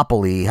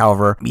sloppily.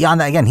 However, beyond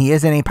that, again, he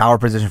is in a power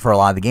position for a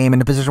lot of the game,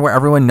 in a position where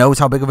everyone knows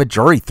how big of a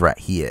jury threat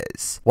he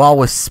is. While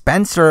with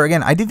Spencer,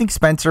 again, I do think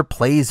Spencer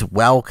plays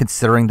well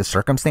considering the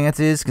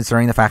circumstances,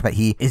 considering the fact that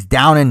he is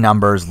down in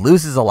numbers,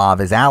 loses a lot of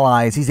his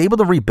allies. He's able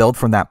to rebuild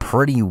from that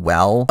pretty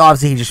well.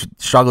 Obviously, he just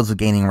struggles with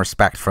gaining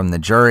respect from the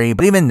jury,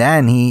 but even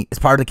then, he is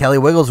part of the Kelly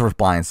Wigglesworth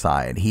blind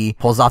side. He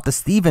pulls off the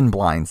Steven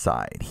blind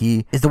side.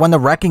 He is the one to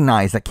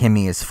recognize that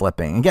Kimmy is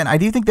flipping. Again, I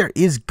do think there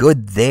is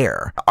good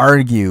there to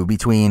argue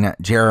between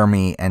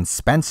Jeremy and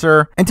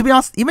Spencer. And to be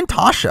honest, even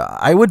Tasha,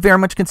 I would very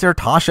much consider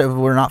Tasha if it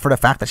were not for the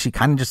fact that she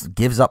kind of just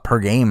gives up her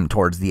game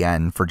towards the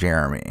end for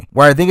Jeremy.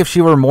 Where I think if she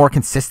were more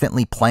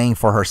consistently playing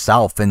for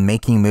herself and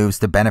making moves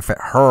to benefit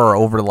her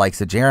over the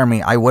likes of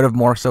Jeremy, I would have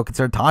more so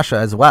considered Tasha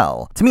as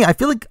well. To me, I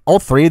feel like all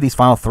three of these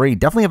final three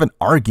definitely have an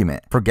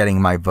argument for getting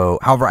my vote.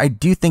 However, I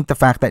do think the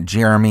fact that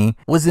Jeremy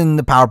was in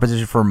the power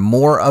position for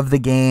more of the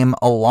game,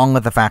 along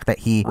with the fact that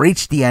he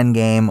reached the end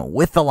game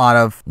with a lot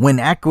of win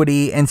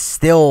equity and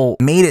still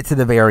made it to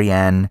the very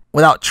end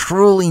without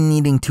truly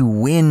needing to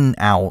win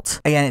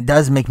out, again, it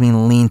does make me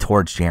lean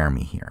towards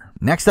Jeremy here.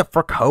 Next up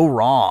for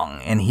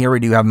Co-Wrong, and here we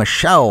do have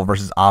Michelle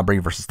versus Aubrey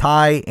versus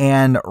Ty,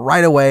 and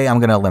right away I'm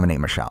going to eliminate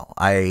Michelle.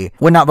 I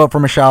would not vote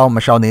for Michelle.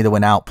 Michelle needed to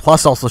win out,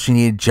 plus also she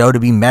needed Joe to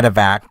be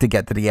medevac to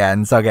get to the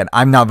end, so again,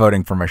 I'm not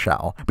voting for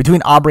Michelle.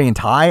 Between Aubrey and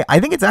Ty, I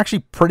think it's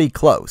actually pretty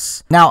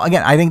close. Now,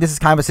 again, I think this is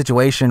kind of a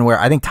situation where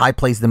I think Ty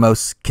plays the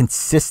most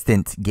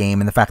consistent game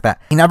in the fact that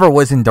he never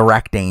was in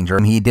direct danger,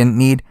 and he didn't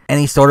need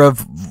any sort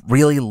of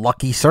really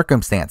lucky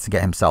circumstance to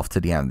get himself to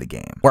the end of the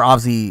game. Where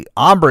obviously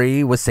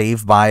Aubrey was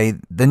saved by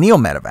the Neil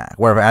medevac,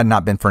 where if it had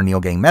not been for Neil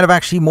getting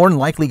medevac, she more than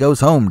likely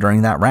goes home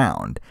during that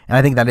round. And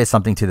I think that is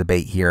something to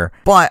debate here.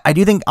 But I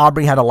do think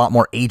Aubrey had a lot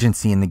more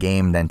agency in the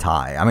game than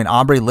Ty. I mean,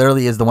 Aubrey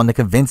literally is the one that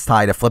convinced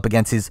Ty to flip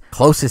against his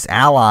closest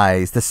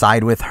allies to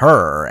side with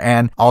her,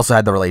 and also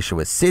had the relationship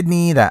with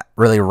Sydney that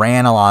really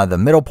ran a lot of the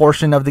middle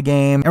portion of the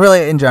game. And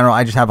really, in general,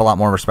 I just have a lot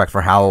more respect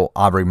for how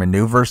Aubrey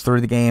maneuvers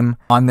through the game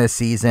on this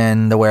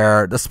season, to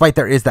where, despite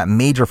there is that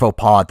major faux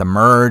pas at the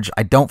merge,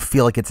 I don't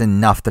feel like it's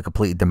enough to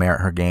completely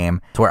demerit her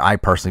game, to where I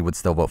personally would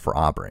still vote for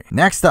Aubrey.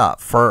 Next up,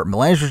 for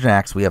Millennials vs. Gen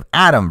X, we have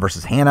Adam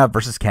versus Hannah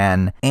versus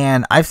Ken.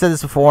 And I've said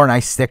this before and I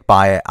stick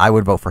by it. I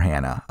would vote for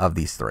Hannah of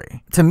these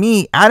three. To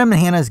me, Adam and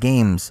Hannah's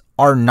games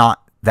are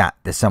not that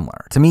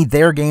dissimilar. To me,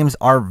 their games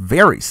are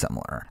very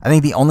similar. I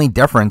think the only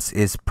difference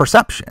is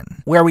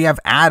perception, where we have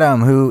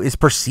Adam, who is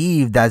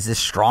perceived as this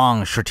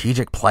strong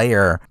strategic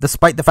player,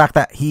 despite the fact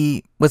that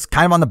he was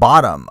kind of on the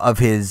bottom of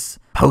his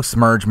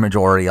post-merge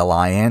majority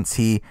alliance.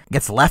 He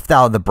gets left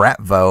out of the Brett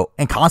vote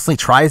and constantly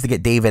tries to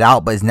get David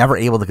out, but is never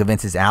able to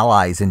convince his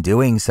allies in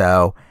doing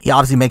so. He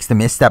obviously makes the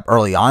misstep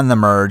early on in the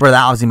merge, where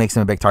that obviously makes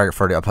him a big target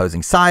for the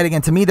opposing side.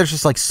 Again, to me, there's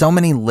just like so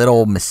many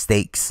little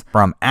mistakes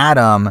from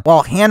Adam,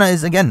 while Hannah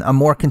is, again, a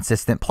more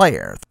consistent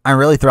player. And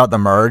really throughout the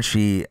merge,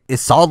 she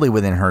is solidly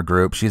within her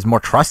group. She's more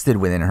trusted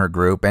within her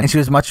group, and she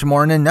was much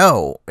more in the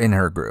know in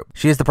her group.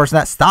 She is the person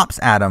that stops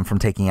Adam from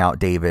taking out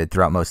David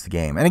throughout most of the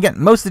game. And again,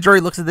 most of the jury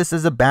looks at this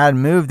as a bad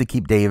move to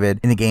keep David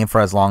in the game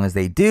for as long as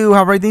they do.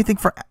 However, I do think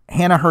for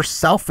Hannah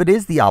herself, it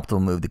is the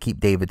optimal move to keep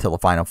David till the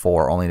final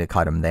four, only to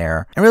cut him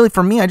there. And really,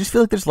 for me, I just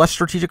feel like there's less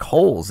strategic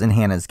holes in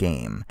Hannah's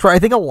game. Troy, I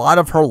think a lot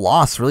of her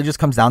loss really just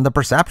comes down to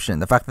perception.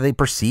 The fact that they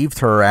perceived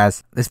her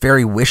as this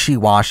very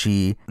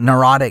wishy-washy,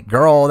 neurotic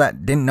girl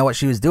that didn't know what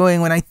she was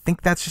doing, when I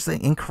think that's just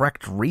an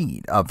incorrect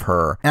read of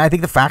her. And I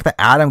think the fact that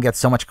Adam gets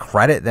so much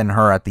credit than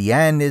her at the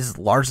end is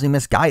largely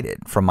misguided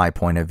from my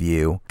point of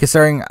view,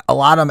 considering a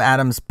lot of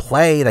Adam's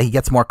play that he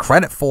gets more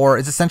credit for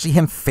is essentially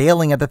him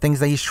failing at the things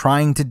that he's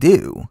trying to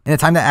do. In the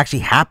time that actually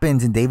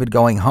happens in David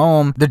going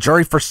home, the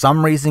jury for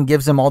some reason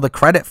gives him all the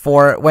credit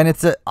for it when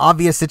it's an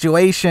obvious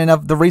situation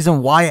of the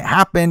reason why it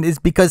happened is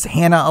because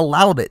Hannah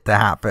allowed it to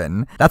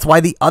happen. That's why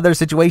the other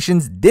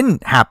situations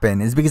didn't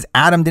happen, is because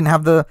Adam didn't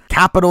have the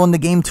capital in the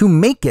game to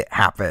make it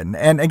happen.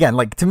 And again,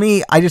 like, to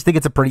me, I just think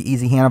it's a pretty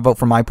easy Hannah vote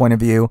from my point of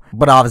view,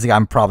 but obviously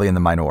I'm probably in the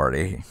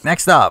minority.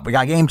 Next up, we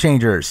got Game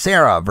Changers,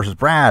 Sarah versus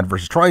Brad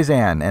versus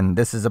Troyzan, and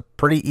this is a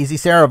pretty easy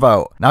Sarah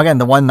vote. Now again,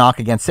 the one knock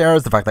against Sarah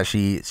is the fact that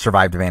she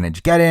survived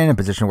advantage get-in, a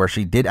position where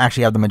she did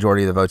actually have the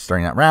majority of the votes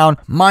during that round.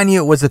 Mind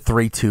you, it was a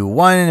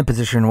 3-2-1 in a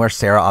position where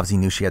Sarah obviously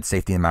knew she had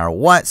safety no matter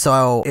what,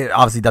 so it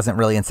obviously doesn't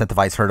really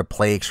incentivize her to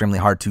play extremely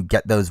hard to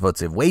get those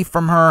votes away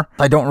from her.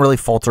 I don't really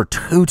fault her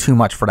too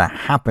much for that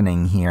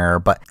happening here,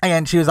 but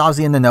again, she was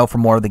obviously in the know for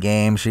more of the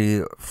game.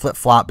 She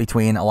flip-flopped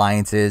between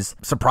alliances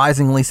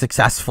surprisingly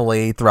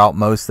successfully throughout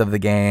most of the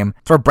game.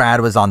 So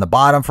Brad was on the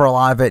bottom for a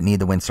lot of it,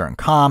 needed to win certain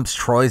comps.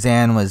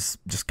 Troyzan was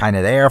just kind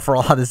of there for a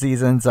lot of the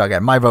season, so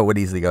again, my vote would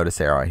easily go to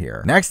Sarah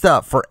here. Next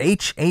up for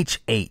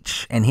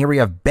HHH, and here we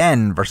have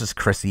Ben versus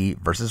Chrissy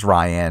versus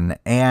Ryan,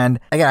 and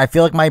again, I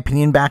feel like my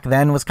opinion back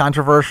then was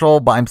controversial,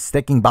 but I'm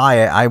sticking by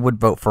it. I would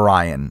vote for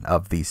Ryan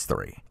of these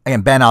three.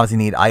 Again, Ben obviously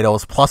needed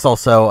idols, plus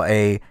also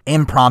a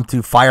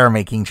impromptu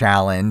fire-making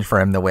challenge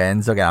for him to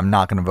win. So again, I'm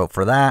not going to vote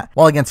for that.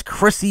 While against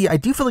Chrissy, I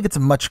do feel like it's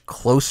much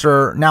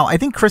closer. Now, I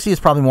think Chrissy is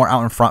probably more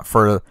out in front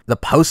for the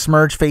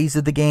post-merge phase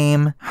of the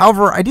game.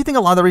 However, I do think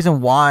a lot of the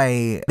reason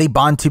why they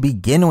bond to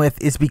begin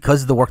with is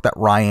because of the work that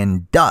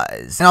Ryan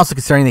does. And also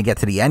considering they get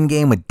to the end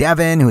game with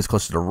Devin, who was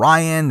closer to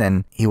Ryan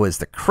than he was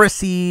to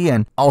Chrissy.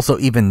 And also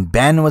even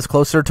Ben was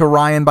closer to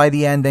Ryan by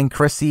the end than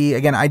Chrissy.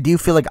 Again, I do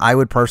feel like I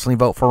would personally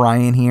vote for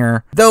Ryan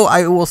here. Though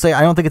I will say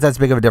I don't think it's as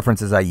big of a difference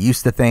as I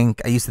used to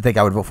think. I used to think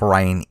I would vote for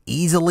Ryan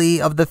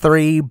easily of the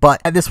three, but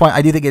at this point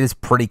I do think it is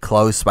pretty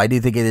close, but I do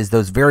think it is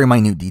those very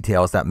minute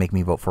details that make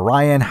me vote for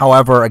Ryan.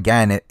 However,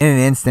 again, in an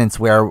instance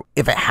where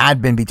if it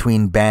had been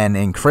between Ben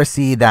and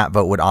Chrissy, that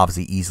vote would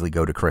obviously easily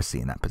go to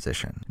Chrissy in that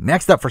position.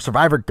 Next up for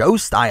Survivor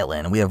Ghost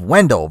Island, we have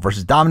Wendell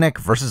versus Dominic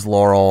versus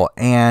Laurel,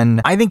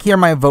 and I think here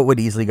my vote would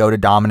easily go to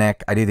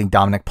Dominic. I do think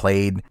Dominic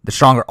played the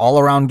stronger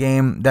all-around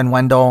game than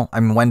Wendell. I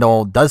mean,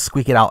 Wendell does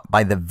squeak it out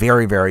by the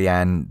very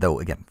end, though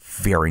again,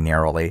 very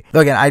narrowly. Though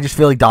again, I just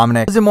feel like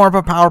Dominic was in more of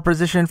a power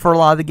position for a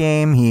lot of the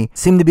game. He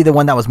seemed to be the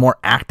one that was more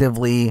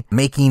actively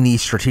making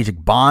these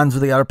strategic bonds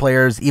with the other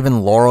players.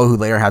 Even Laurel, who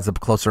later has a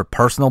closer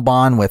personal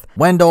bond with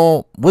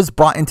Wendell, was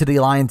brought into the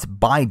alliance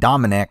by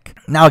Dominic.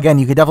 Now again,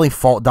 you could definitely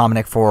fault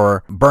Dominic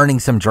for burning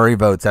some jury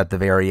votes at the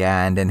very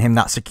end and him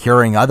not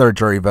securing other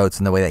jury votes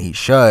in the way that he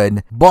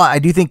should. But I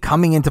do think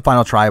coming into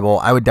Final Tribal,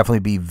 I would definitely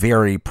be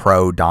very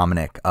pro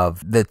Dominic of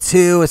the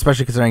two,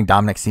 especially considering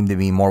Dominic seemed to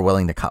be more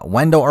willing to cut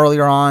Wendell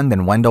earlier on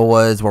than Wendell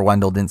was, where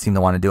Wendell didn't seem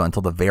to want to do it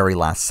until the very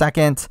last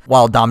second,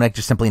 while Dominic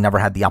just simply never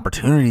had the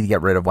opportunity to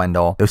get rid of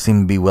Wendell. They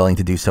seemed to be willing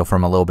to do so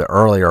from a little bit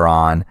earlier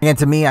on. And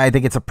to me, I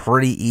think it's a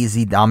pretty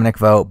easy Dominic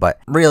vote, but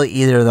really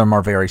either of them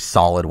are very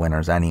solid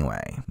winners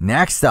anyway.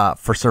 Next up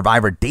for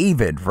Survivor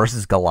David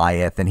versus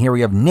Goliath, and here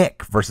we have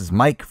Nick versus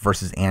Mike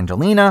versus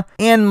Angelina,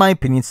 and my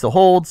opinion still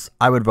holds.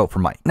 I would vote for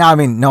Mike. Now, I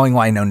mean, knowing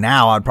what I know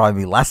now, I'd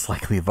probably be less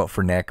likely to vote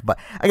for Nick, but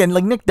again,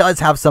 like, Nick does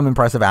have some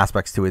impressive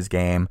aspects to his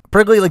game,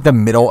 particularly like the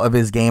middle of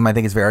his game. I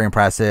think is very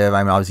impressive.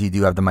 I mean, obviously you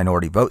do have the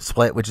minority vote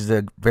split, which is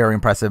a very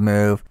impressive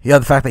move. You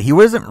have the fact that he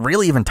wasn't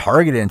really even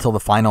targeted until the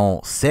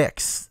final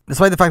 6,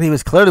 despite the fact that he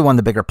was clearly one of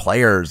the bigger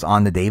players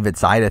on the David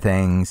side of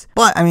things.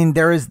 But I mean,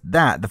 there is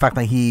that, the fact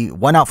that he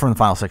went out from the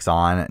final 6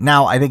 on.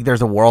 Now, I think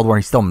there's a world where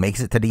he still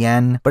makes it to the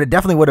end, but it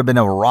definitely would have been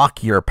a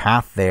rockier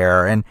path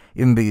there. And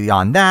even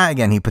beyond that,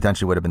 again, he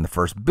potentially would have been the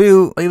first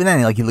boot. But even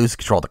then, like, he loses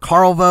control of the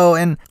Carl vote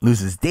and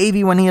loses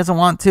Davey when he doesn't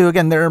want to.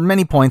 Again, there are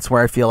many points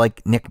where I feel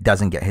like Nick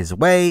doesn't get his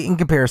way in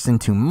comparison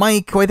to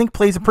Mike, who I think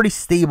plays a pretty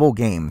stable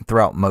game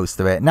throughout most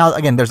of it. Now,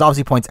 again, there's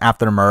obviously points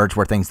after the merge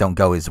where things don't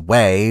go his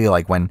way,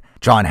 like when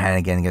John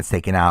Hennigan gets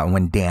taken out and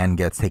when Dan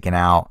gets taken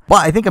out.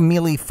 But I think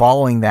immediately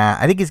following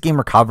that, I think his game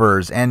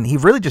recovers and he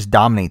really just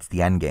dominates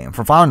the end game.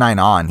 From Final 9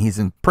 on, he's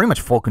in pretty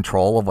much full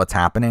control of what's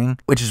happening,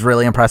 which is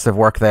really impressive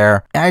work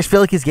there. And I just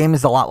feel like his game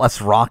is a lot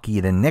less rocky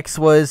than Nick's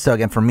was. So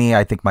again, for me,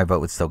 I think my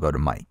vote would still go to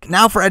Mike.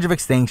 Now for Edge of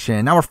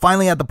Extinction. Now we're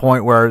finally at the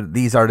point where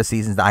these are the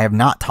seasons that I have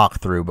not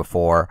talked through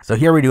before. So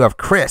here we do have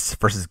Chris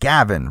versus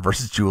Gavin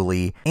versus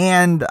Julie.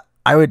 And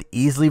I would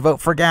easily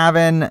vote for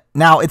Gavin.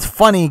 Now, it's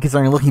funny because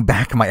I'm looking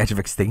back at my Edge of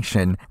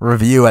Extinction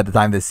review at the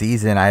time of the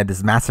season. I had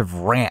this massive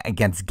rant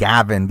against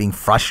Gavin being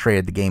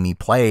frustrated the game he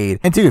played.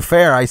 And to be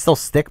fair, I still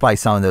stick by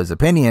some of those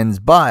opinions.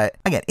 But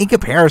again, in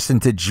comparison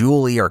to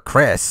Julie or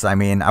Chris, I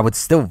mean, I would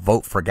still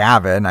vote for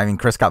Gavin. I mean,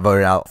 Chris got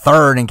voted out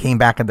third and came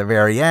back at the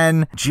very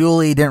end.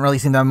 Julie didn't really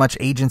seem to have much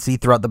agency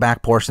throughout the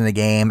back portion of the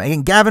game.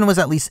 Again, Gavin was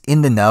at least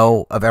in the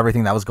know of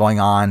everything that was going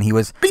on. He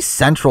was pretty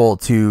central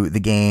to the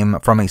game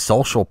from a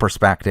social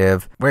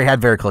perspective, where he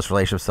had very close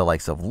relationships to the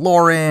likes of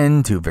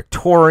Lauren, to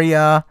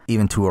Victoria,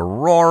 even to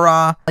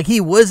Aurora. Like,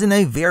 he was in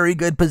a very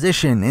good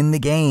position in the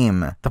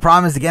game. The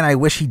problem is, again, I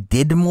wish he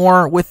did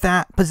more with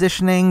that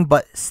positioning,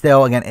 but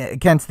still, again,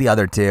 against the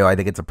other two, I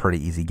think it's a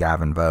pretty easy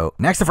Gavin vote.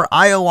 Next up for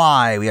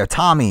IOI, we have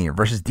Tommy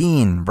versus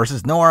Dean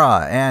versus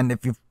Nora, and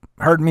if you've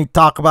heard me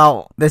talk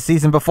about this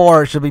season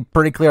before, it should be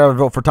pretty clear I would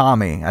vote for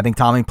Tommy. I think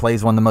Tommy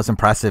plays one of the most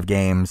impressive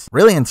games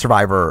really in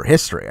Survivor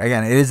history.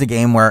 Again, it is a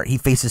game where he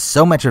faces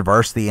so much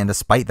adversity, and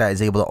despite that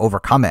is able to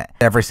overcome it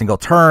every single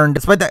turn,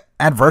 despite that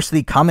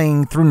adversity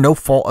coming through no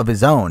fault of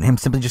his own, him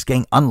simply just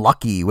getting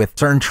unlucky with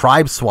certain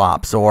tribe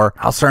swaps or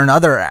how certain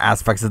other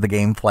aspects of the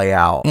game play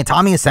out. And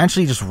Tommy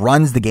essentially just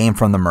runs the game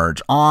from the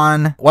merge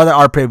on. While there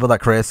are people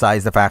that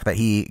criticize the fact that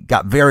he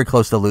got very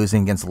close to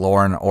losing against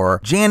Lauren or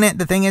Janet,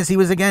 the thing is, he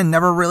was, again,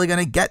 never really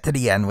going to get to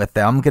the end with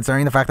them,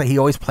 considering the fact that he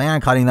always planned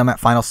on cutting them at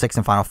Final 6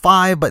 and Final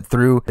 5, but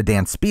through the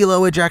Dan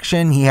Spilo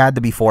ejection, he had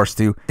to be forced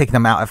to take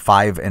them out at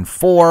 5 and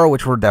 4,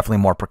 which were definitely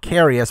more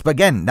precarious. But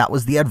again, that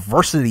was the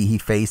adversity he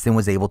faced and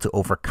was able to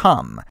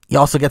overcome. He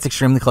also gets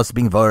extremely close to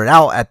being voted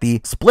out at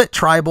the split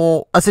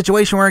tribal, a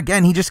situation where,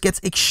 again, he just gets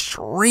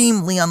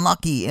extremely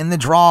unlucky in the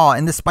draw,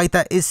 and despite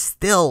that is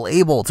still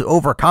able to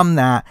overcome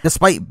that,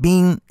 despite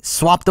being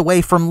swapped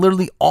away from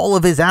literally all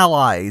of his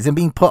allies and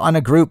being put on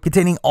a group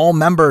containing all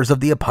members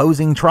of the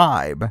opposing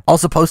tribe.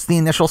 Also, post the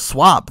initial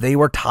swap, they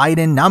were tied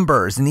in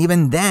numbers, and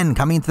even then,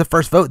 coming into the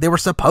first vote, they were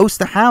supposed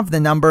to have the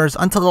numbers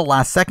until the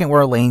last second,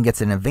 where Elaine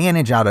gets an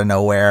advantage out of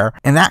nowhere,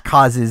 and that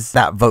causes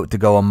that vote to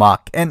go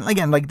amok. And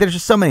again, like, there's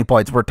just so many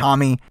points where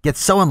Tommy gets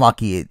so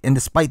unlucky, and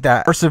despite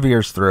that,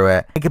 perseveres through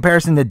it. In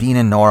comparison to Dean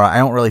and Nora, I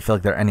don't really feel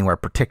like they're anywhere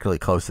particularly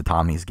close to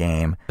Tommy's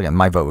game. Again,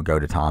 my vote would go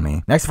to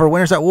Tommy. Next, for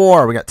Winners at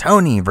War, we got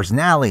Tony versus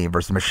Nally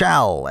versus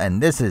Michelle,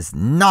 and this is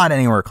not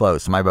anywhere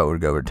close, so my vote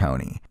would go to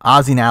Tony.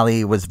 Ozzy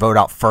Nally was voted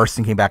out first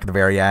and came back at the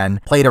very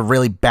end. Played a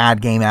really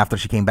bad game after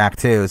she came back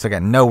too, so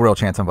again, no real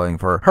chance I'm voting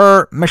for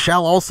her.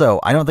 Michelle also,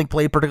 I don't think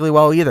played particularly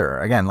well either.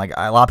 Again, like,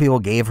 a lot of people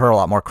gave her a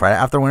lot more credit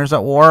after Winners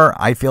at War.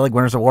 I feel like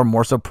Winners at War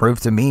more so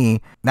proved to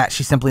me that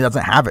she simply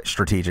doesn't have it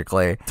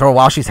strategically. For a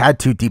while, she's had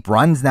 2 deep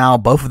runs now.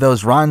 Both of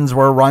those runs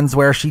were runs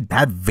where she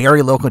had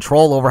very low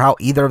control over how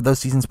either of those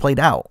seasons played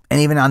out. And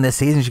even on this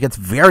season, she gets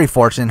very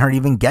fortunate in her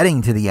even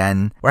getting to the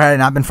end, where had it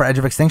not been for Edge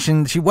of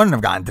Extinction, she wouldn't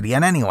have gotten to the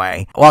end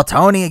anyway. While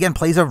Tony, again,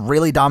 plays a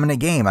really dominant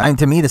game. I mean,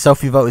 to me, the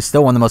Sophie vote is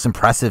still one of the most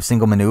impressive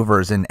single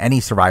maneuvers in any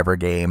Survivor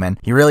game, and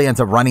he really ends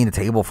up running the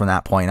table from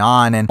that point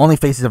on, and only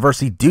faces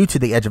adversity due to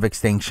the Edge of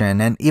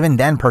Extinction, and even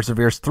then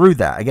perseveres through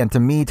that. Again, to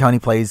me, Tony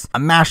plays a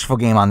masterful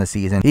game on the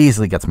season. He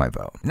easily gets my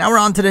vote. Now we're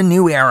on to the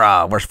new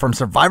era, where from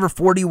Survivor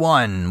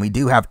 41, we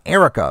do have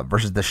Erica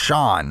versus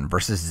Deshawn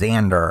versus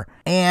Xander.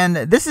 And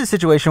this is a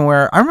situation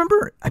where I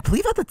remember, I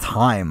believe at the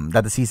time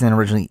that the season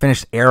originally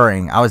finished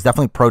airing, I was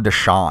definitely pro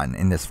Deshawn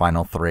in this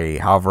final 3.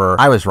 However,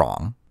 I was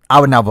wrong. I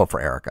would now vote for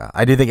Erica.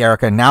 I do think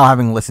Erica, now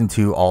having listened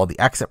to all the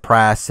exit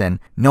press and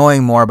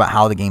knowing more about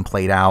how the game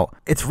played out,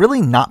 it's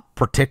really not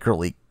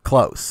particularly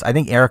close. I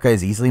think Erica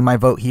is easily my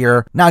vote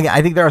here. Now, again,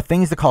 I think there are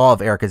things to call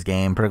of Erica's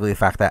game, particularly the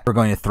fact that we're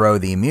going to throw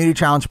the immunity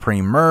challenge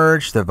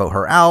pre-merge to vote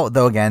her out,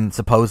 though again,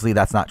 supposedly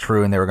that's not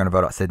true and they were going to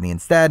vote out Sydney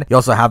instead. You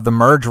also have the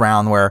merge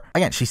round where,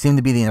 again, she seemed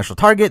to be the initial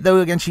target, though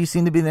again, she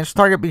seemed to be the initial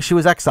target because she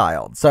was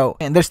exiled. So,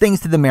 and there's things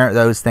to demerit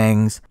those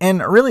things.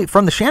 And really,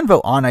 from the Shan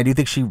vote on, I do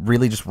think she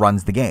really just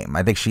runs the game.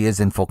 I think she is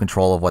in full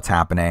control of what's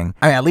happening.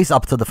 I mean, at least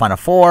up to the final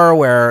 4,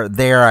 where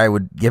there I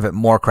would give it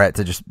more credit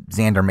to just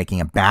Xander making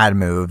a bad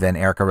move than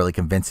Erica really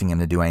convincing him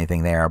to do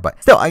anything there.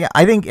 But still,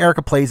 I think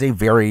Erica plays a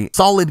very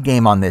solid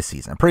game on this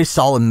season. A pretty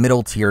solid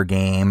middle tier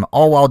game,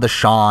 all while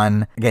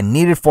Deshawn, again,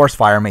 needed force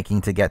fire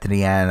making to get to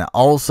the end.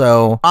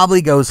 Also,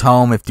 probably goes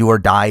home if do or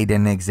die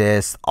didn't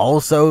exist.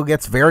 Also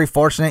gets very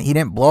fortunate he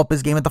didn't blow up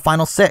his game at the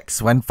final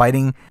 6 when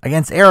fighting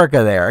against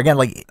Erica there. Again,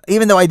 like,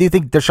 even though I do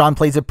think Deshawn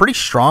plays a pretty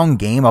strong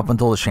game up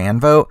until the Shan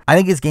vote, I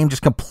think his game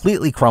just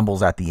completely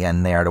crumbles at the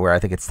end there, to where I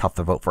think it's tough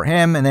to vote for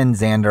him. And then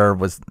Xander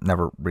was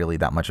never really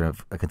that much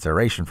of a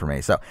consideration for me.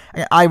 So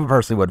I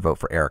personally would vote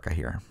for Erica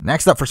here.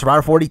 Next up for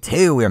Survivor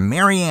 42, we have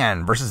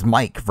Marianne versus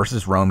Mike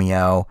versus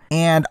Romeo.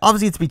 And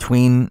obviously it's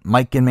between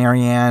Mike and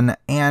Marianne.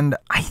 And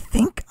I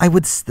think I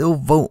would still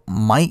vote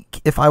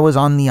Mike if I was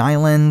on the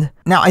island.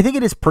 Now, I think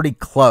it is pretty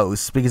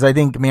close because I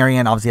think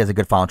Maryanne obviously has a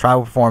good final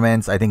tribal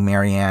performance. I think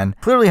Maryanne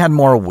clearly had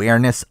more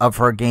awareness of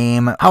her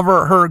game.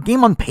 However, her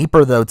game on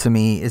paper, though, to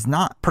me is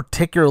not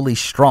particularly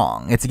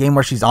strong. It's a game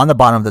where she's on the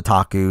bottom of the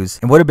Takus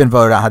and would have been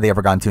voted out had they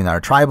ever gotten to another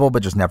tribal,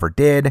 but just never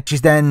did.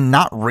 She's then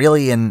not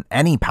really in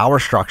any power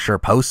structure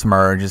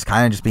post-merge, is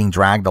kind of just being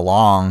dragged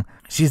along.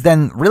 She's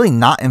then really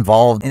not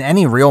involved in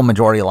any real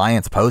majority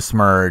alliance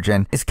post-merge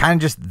and is kind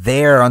of just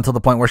there until the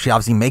point where she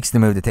obviously makes the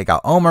move to take out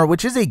Omer,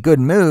 which is a good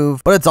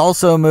move, but it's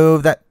also a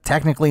move that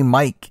technically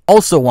Mike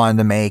also wanted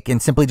to make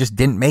and simply just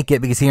didn't make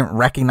it because he didn't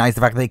recognize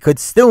the fact that they could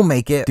still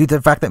make it due to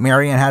the fact that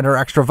Maryanne had her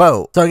extra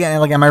vote. So again,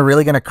 like, am I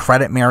really going to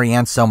credit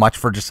Maryanne so much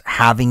for just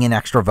having an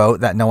extra vote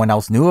that no one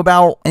else knew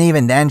about? And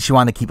even then, she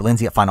wanted to keep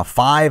Lindsay at final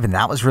 5, and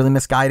that was really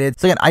misguided.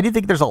 So again, I do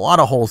think there's a lot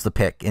of holes to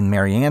pick in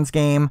Maryanne's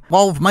game.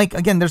 While with Mike,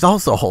 again, there's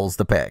also holes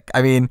to pick.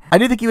 I mean, I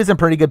do think he was in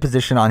pretty good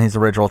position on his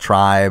original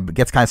tribe,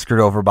 gets kind of screwed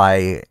over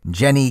by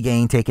Jenny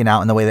getting taken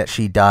out in the way that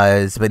she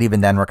does, but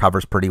even then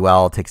recovers pretty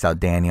well, takes out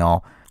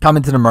Daniel.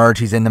 Coming to the merge,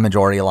 he's in the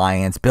majority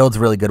alliance, builds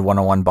really good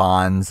one-on-one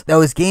bonds. Though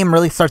his game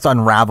really starts to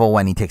unravel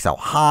when he takes out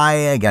Hai,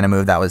 again, a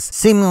move that was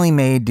seemingly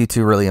made due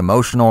to really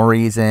emotional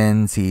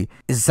reasons. He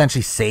is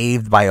essentially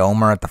saved by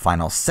Omer at the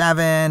final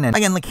 7. And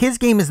again, like, his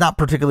game is not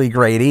particularly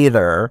great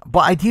either, but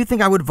I do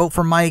think I would vote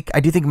for Mike. I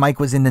do think Mike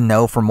was in the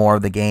know for more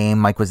of the game.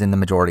 Mike was in the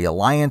majority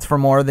alliance for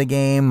more of the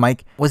game.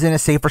 Mike was in a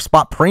safer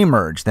spot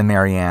pre-merge than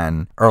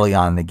Maryanne early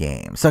on in the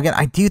game. So again,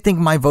 I do think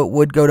my vote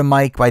would go to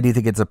Mike, but I do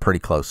think it's a pretty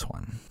close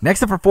one.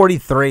 Next up for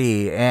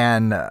 43,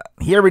 and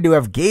here we do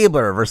have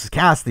Gabler versus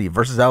Cassidy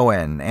versus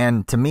Owen,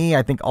 and to me,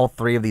 I think all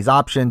three of these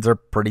options are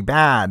pretty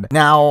bad.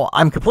 Now,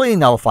 I'm completely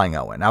nullifying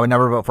Owen. I would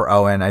never vote for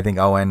Owen. I think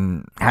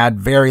Owen had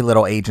very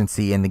little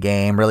agency in the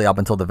game, really up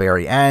until the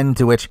very end,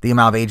 to which the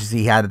amount of agency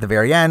he had at the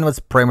very end was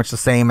pretty much the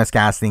same as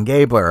Cassidy and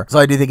Gabler. So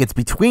I do think it's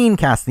between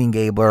Cassidy and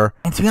Gabler,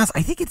 and to be honest,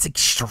 I think it's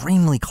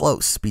extremely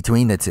close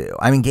between the two.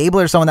 I mean,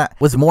 Gabler is someone that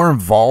was more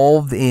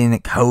involved in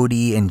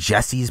Cody and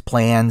Jesse's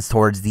plans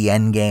towards the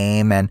end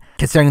game, and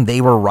considering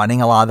they were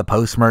running a lot of the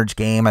post-merge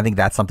game, I think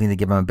that's something to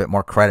give him a bit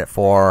more credit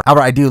for.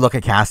 However, I do look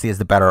at Cassidy as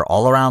the better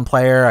all-around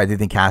player. I do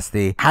think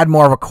Cassidy had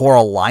more of a core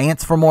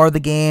alliance for more of the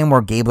game,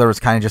 where Gabler was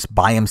kind of just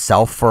by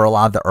himself for a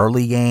lot of the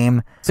early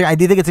game. So yeah, I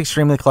do think it's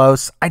extremely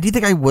close. I do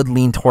think I would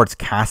lean towards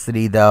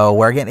Cassidy, though,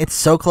 where again, it's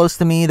so close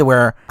to me,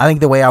 where I think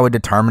the way I would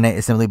determine it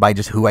is simply by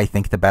just who I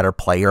think the better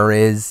player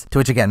is, to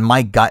which again,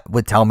 my gut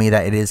would tell me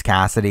that it is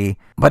Cassidy.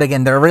 But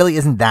again, there really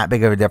isn't that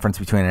big of a difference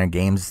between our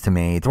games to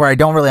me, to where I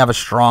don't really have a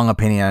strong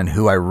opinion on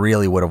who I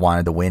really would have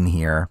wanted to win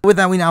here. With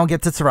that, we now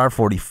get to Survivor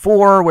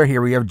 44, where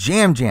here we have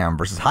Jam Jam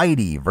versus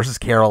Heidi versus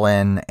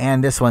Carolyn,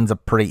 and this one's a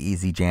pretty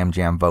easy Jam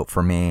Jam vote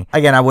for me.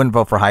 Again, I wouldn't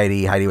vote for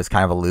Heidi. Heidi was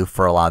kind of aloof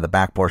for a lot of the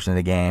back portion of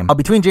the game.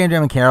 Between Jam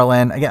Jam and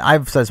Carolyn, again,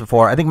 I've said this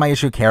before, I think my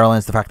issue with Carolyn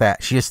is the fact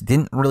that she just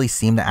didn't really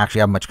seem to actually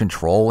have much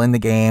control in the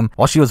game.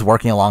 While she was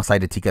working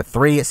alongside Datika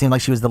 3, it seemed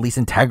like she was the least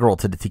integral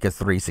to Datika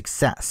 3's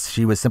success.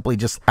 She was simply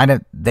just kind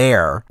of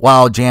there,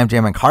 while Jam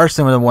Jam and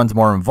Carson were the ones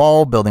more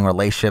involved, building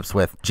relationships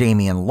with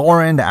Jamie and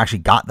Lauren that actually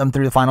got them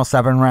through the final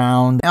 7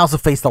 round. And also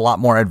faced a lot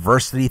more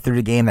adversity through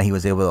the game that he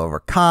was able to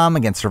overcome.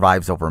 Again,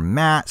 survives over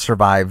Matt,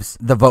 survives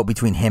the vote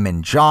between him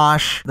and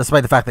Josh,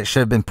 despite the fact that it should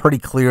have been pretty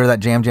clear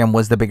that Jam Jam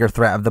was the bigger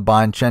threat of the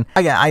bunch. And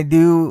again, I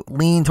do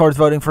lean towards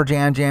voting for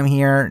Jam Jam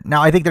here.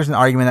 Now, I think there's an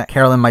argument that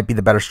Carolyn might be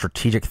the better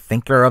strategic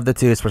thinker of the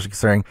two, especially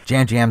considering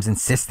Jam Jam's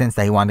insistence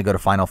that he wanted to go to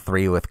final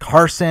 3 with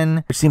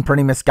Carson, which seemed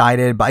pretty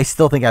misguided, but I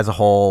still think as a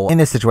whole, in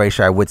this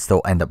situation, I would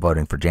still end up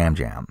voting for Jam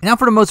Jam. Now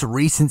for the most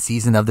recent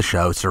season of the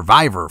show,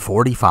 Survivor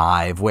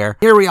 45, where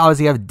here we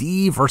obviously have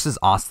Dee versus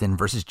Austin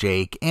versus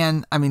Jake,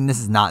 and I mean, this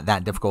is not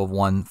that difficult of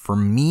one for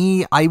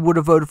me. I would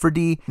have voted for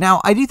Dee.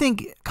 Now, I do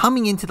think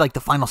coming into like the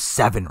final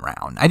 7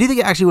 round, I do think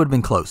it actually would have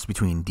been close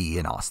between Dee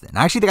and Austin.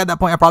 I actually think at that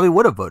point, I probably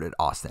would have voted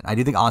Austin. I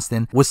do think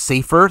Austin was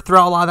safer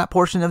throughout a lot of that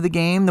portion of the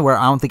game, where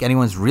I don't think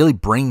anyone's really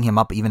bringing him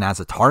up even as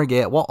a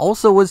target, while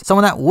also was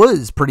someone that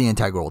was pretty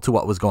integral to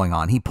what was going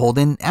on. He pulled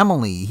in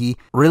Emily. He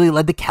really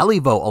led the Kelly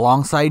vote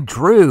alongside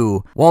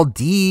Drew, while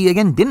Dee,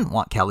 again, didn't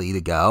want Kelly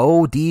to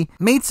go. Dee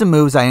made some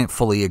moves I didn't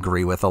fully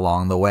agree with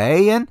along the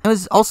way, and it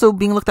was also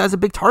being looked at as a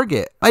big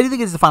target. I do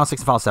think it's the final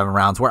 6 and final 7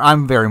 rounds where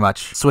I'm very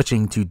much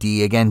switching to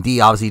Dee. Again, Dee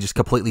obviously just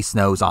completely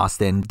snows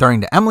Austin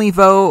during the Emily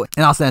vote,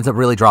 and Austin ends up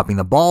really dropping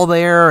the ball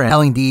there and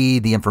telling Dee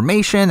the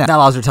information that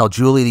allows her to tell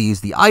Julie to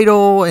use the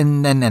idol,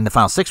 and then in the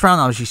final 6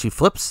 round, obviously she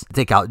flips to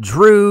take out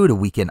Drew to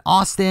weaken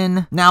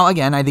Austin. Now,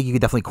 again, I think you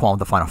could definitely qualm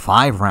the final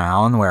 5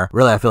 round, where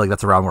really I feel like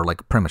that's a round where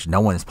like pretty much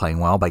no one is playing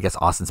well, but I guess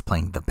Austin's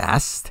playing the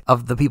best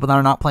of the people that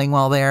are not playing well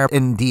well there.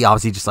 And Dee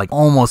obviously just like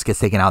almost gets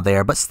taken out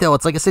there, but still,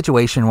 it's like a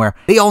situation where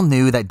they all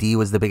knew that Dee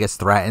was the biggest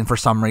threat, and for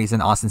some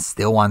reason, Austin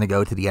still wanted to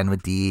go to the end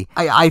with Dee.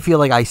 I feel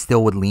like I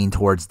still would lean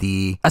towards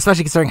Dee,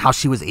 especially considering how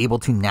she was able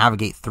to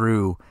navigate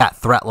through that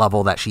threat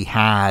level that she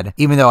had,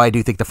 even though I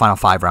do think the final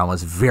 5 round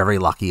was very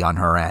lucky on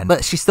her end.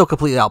 But she still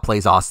completely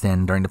outplays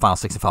Austin during the final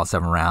 6 and final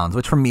 7 rounds,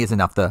 which for me is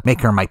enough to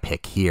make her my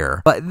pick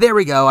here. But there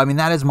we go. I mean,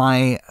 that is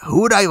my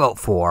who would I vote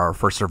for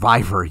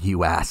Survivor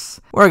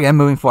US. Or again,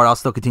 moving forward, I'll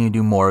still continue to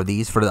do more of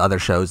these for the other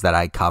shows that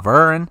I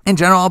cover. And in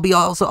general, I'll be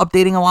also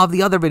updating a lot of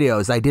the other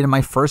videos I did in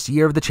my first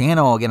year of the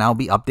channel. Again, I'll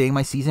be updating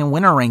my season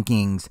winner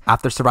rankings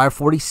after Survivor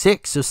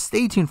 46, so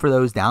stay tuned for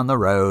those down the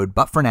road.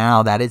 But for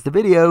now, that is the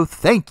video.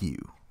 Thank you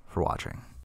for watching.